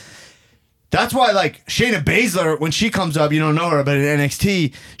important. That's why, like, Shayna Baszler, when she comes up, you don't know her, but in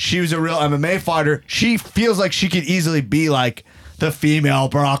NXT, she was a real MMA fighter. She feels like she could easily be like the female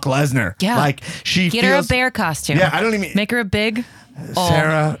Brock Lesnar. Yeah. Like she Get her a bear costume. Yeah, I don't even make her a big.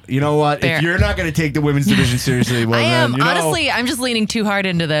 Sarah, you know what? Bear. If you're not going to take the women's division seriously, well, I am. then, you know, Honestly, I'm just leaning too hard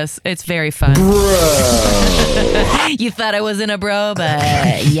into this. It's very fun. You thought I wasn't a bro,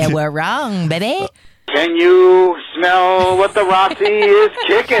 but you were wrong, baby. Can you smell what the Rossi is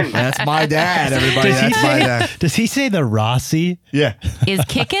kicking? That's my dad, everybody. That's my dad. Does he say the Rossi? Yeah. Is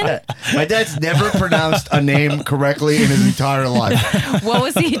kicking? My dad's never pronounced a name correctly in his entire life. What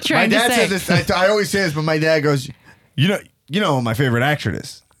was he My trying to dad say? said this. I always say this, but my dad goes, you know what my favorite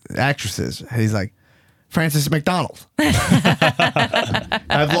actress is. He's like, Frances McDonald.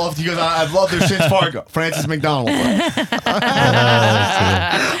 I've loved her since Fargo. Frances McDonald.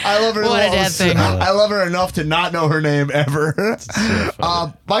 I love her. What a dad thing. I love her enough to not know her name ever.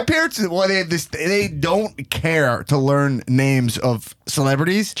 My parents, well, they don't care to learn names of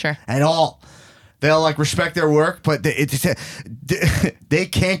celebrities at all. They'll like respect their work, but they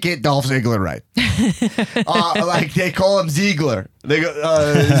can't get Dolph Ziggler right. Like they call him Ziegler. They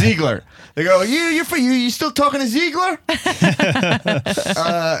go Ziegler. They go, you still talking to Ziegler?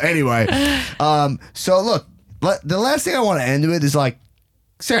 Anyway, so look, the last thing I want to end with is like,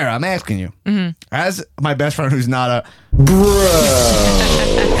 Sarah, I'm asking you, as my best friend who's not a bro,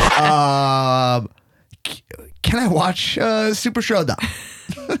 can I watch Super Showdown?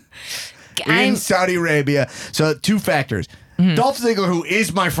 In Saudi Arabia. So 2 factors. Dolph Ziggler, who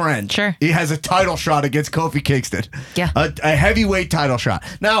is my friend, he has a title shot against Kofi Kingston. Yeah. A heavyweight title shot.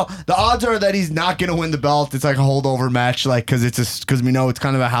 Now, the odds are that he's not going to win the belt. It's like a holdover match, like because we know it's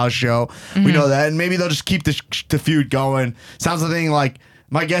kind of a house show. We know that, and maybe they'll just keep the feud going. Sounds like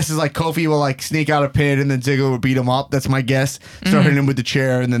my guess is like Kofi will like sneak out a pin, and then Ziggler will beat him up. That's my guess. Start hitting him with the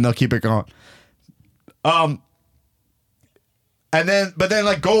chair, and then they'll keep it going. But then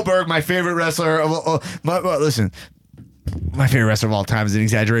like Goldberg, my favorite wrestler. Listen, my favorite wrestler of all time is an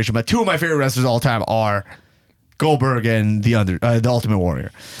exaggeration, but 2 of my favorite wrestlers of all time are Goldberg and the Ultimate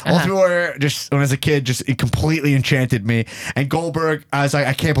Warrior. Ultimate Warrior, just when I was a kid, it completely enchanted me. And Goldberg, I was like,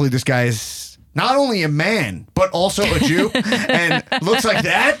 I can't believe this guy is not only a man but also a Jew and looks like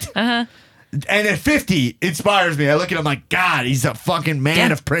that. And at 50, inspires me. I look at him like, God, he's a fucking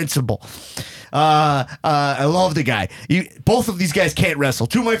man of principle. I love the guy. Both of these guys can't wrestle.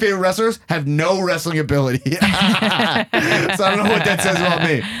 2 of my favorite wrestlers have no wrestling ability. So I don't know what that says about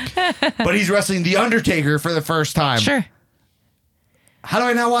me. But he's wrestling The Undertaker for the first time. Sure. How do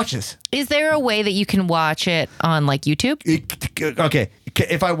I not watch this? Is there a way that you can watch it on like YouTube? Okay.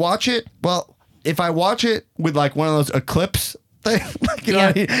 If I watch it with like one of those Eclipse thing, like, you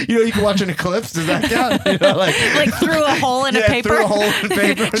know, you can watch an eclipse. Does that count? You know, like through a hole in a paper. Through a hole in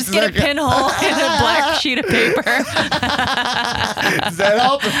paper. Just get a pinhole in a black sheet of paper. Does that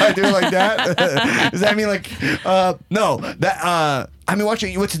help if I do it like that? Does that mean like no? That I mean,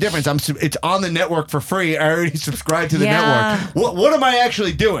 watching. What's the difference? It's on the network for free. I already subscribed to the network. What am I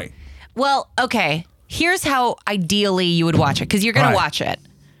actually doing? Well, okay. Here's how ideally you would watch it, because you're gonna watch it.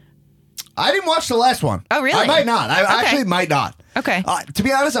 I didn't watch the last one. Oh, really? I might not. I actually might not. Okay. To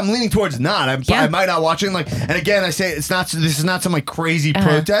be honest, I'm leaning towards not. I might not watch it. Like, and again, I say this is not some like crazy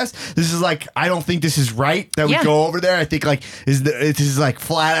protest. This is like, I don't think this is right that we go over there. I think like this is like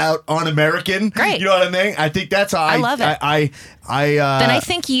flat out un-American. Great. You know what I mean? I think that's how I love it. Then I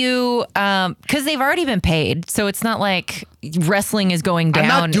think you, because they've already been paid, so it's not like wrestling is going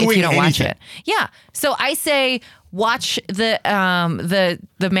down if you don't watch it. Yeah. So I say, watch the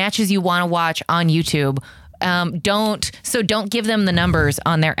matches you want to watch on YouTube. Don't give them the numbers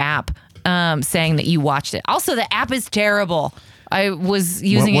on their app saying that you watched it. Also, the app is terrible. I was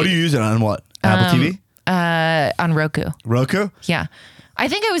using What are you using on what? Apple TV? On Roku. Roku? Yeah. I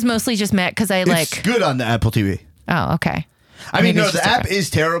think I was mostly just mad because It's good on the Apple TV. Oh, okay. I mean, no, the app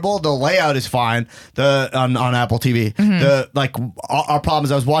is terrible. The layout is fine. On Apple TV. Our problem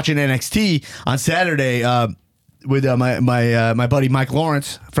is I was watching NXT on Saturday with my buddy Mike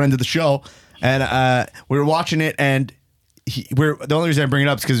Lawrence, friend of the show, and we were watching it. And the only reason I bring it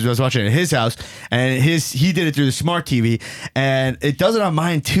up is because I was watching it at his house, and he did it through the smart TV, and it does it on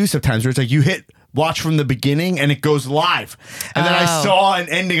mine too sometimes. Where it's like you hit watch from the beginning and it goes live, and then I saw an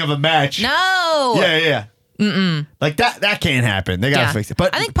ending of a match. No. Yeah. Mm-mm. Like that can't happen. They gotta fix it.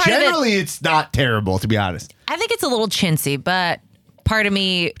 But I think generally it's not terrible, to be honest. I think it's a little chintzy, but part of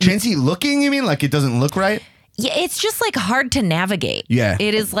me chintzy looking. You mean like it doesn't look right? Yeah, it's just like hard to navigate. Yeah,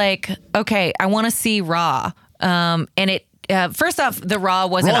 it is like okay, I want to see Raw, and it first off the Raw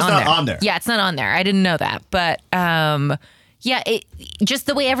wasn't Raw's on not there. on there. Yeah, it's not on there. I didn't know that, but yeah, just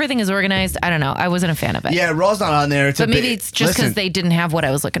the way everything is organized. I don't know. I wasn't a fan of it. Yeah, Raw's not on there. But maybe it's just because they didn't have what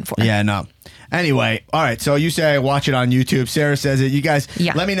I was looking for. Yeah, no. Anyway, all right. So you say watch it on YouTube. Sarah says it. You guys,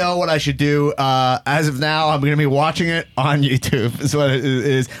 let me know what I should do. As of now, I'm going to be watching it on YouTube. Is what it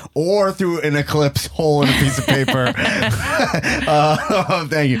is, or through an eclipse hole in a piece of paper.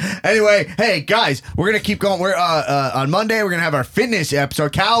 Thank you. Anyway, hey guys, we're going to keep going. We're on Monday. We're going to have our fitness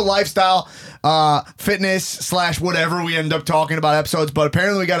episode, Cal Lifestyle. Fitness / whatever we end up talking about episodes, but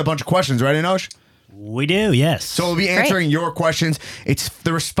apparently we got a bunch of questions, right, Enosh? We do, yes. So we'll be answering your questions. It's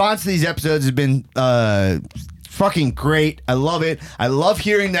the response to these episodes has been fucking great. I love it. I love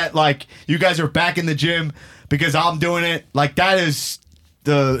hearing that like you guys are back in the gym because I'm doing it. Like that is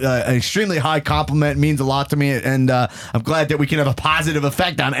an extremely high compliment. It means a lot to me, and I'm glad that we can have a positive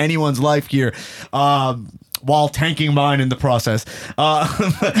effect on anyone's life here. While tanking mine in the process.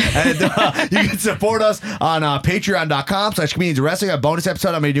 And you can support us on patreon.com/comedians wrestling. A bonus episode.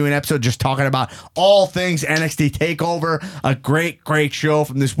 I'm going to be doing an episode just talking about all things NXT TakeOver. A great show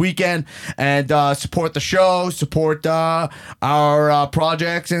from this weekend. And support the show, support our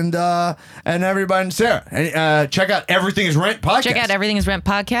projects, and everybody. And Sarah, and, check out Everything is Rent podcast. Check out Everything is Rent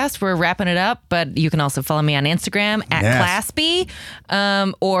podcast. We're wrapping it up, but you can also follow me on Instagram at Claspy,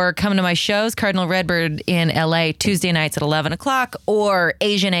 or come to my shows, Cardinal Redbird in LA Tuesday nights at 11 o'clock, or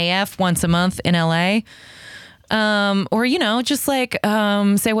Asian AF once a month in LA. Or, just like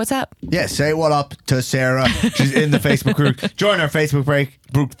say what's up. Yeah, say what up to Sarah. She's in the Facebook group. Join our Facebook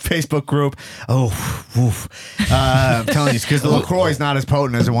group. I'm telling you, it's because the LaCroix is not as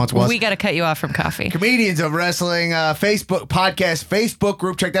potent as it once was. We got to cut you off from coffee. Comedians of Wrestling Facebook podcast Facebook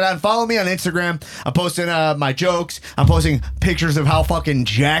group. Check that out and follow me on Instagram. I'm posting my jokes. I'm posting pictures of how fucking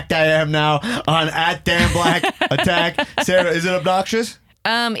jacked I am now on @DanBlackAttack. Sarah, is it obnoxious?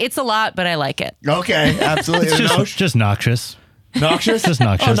 It's a lot, but I like it. Okay, absolutely. It's just noxious. Noxious? Just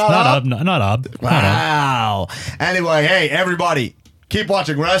noxious. Oh, not ob. Wow. Anyway, hey, everybody, keep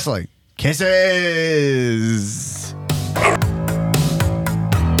watching wrestling. Kisses.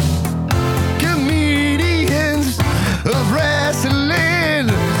 Comedians of Wrestling.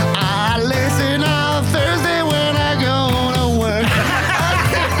 I listen on Thursday when I go to work.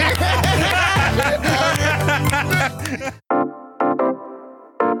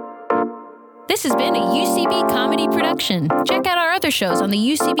 This has been a UCB Comedy production. Check out our other shows on the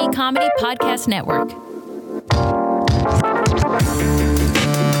UCB Comedy Podcast Network.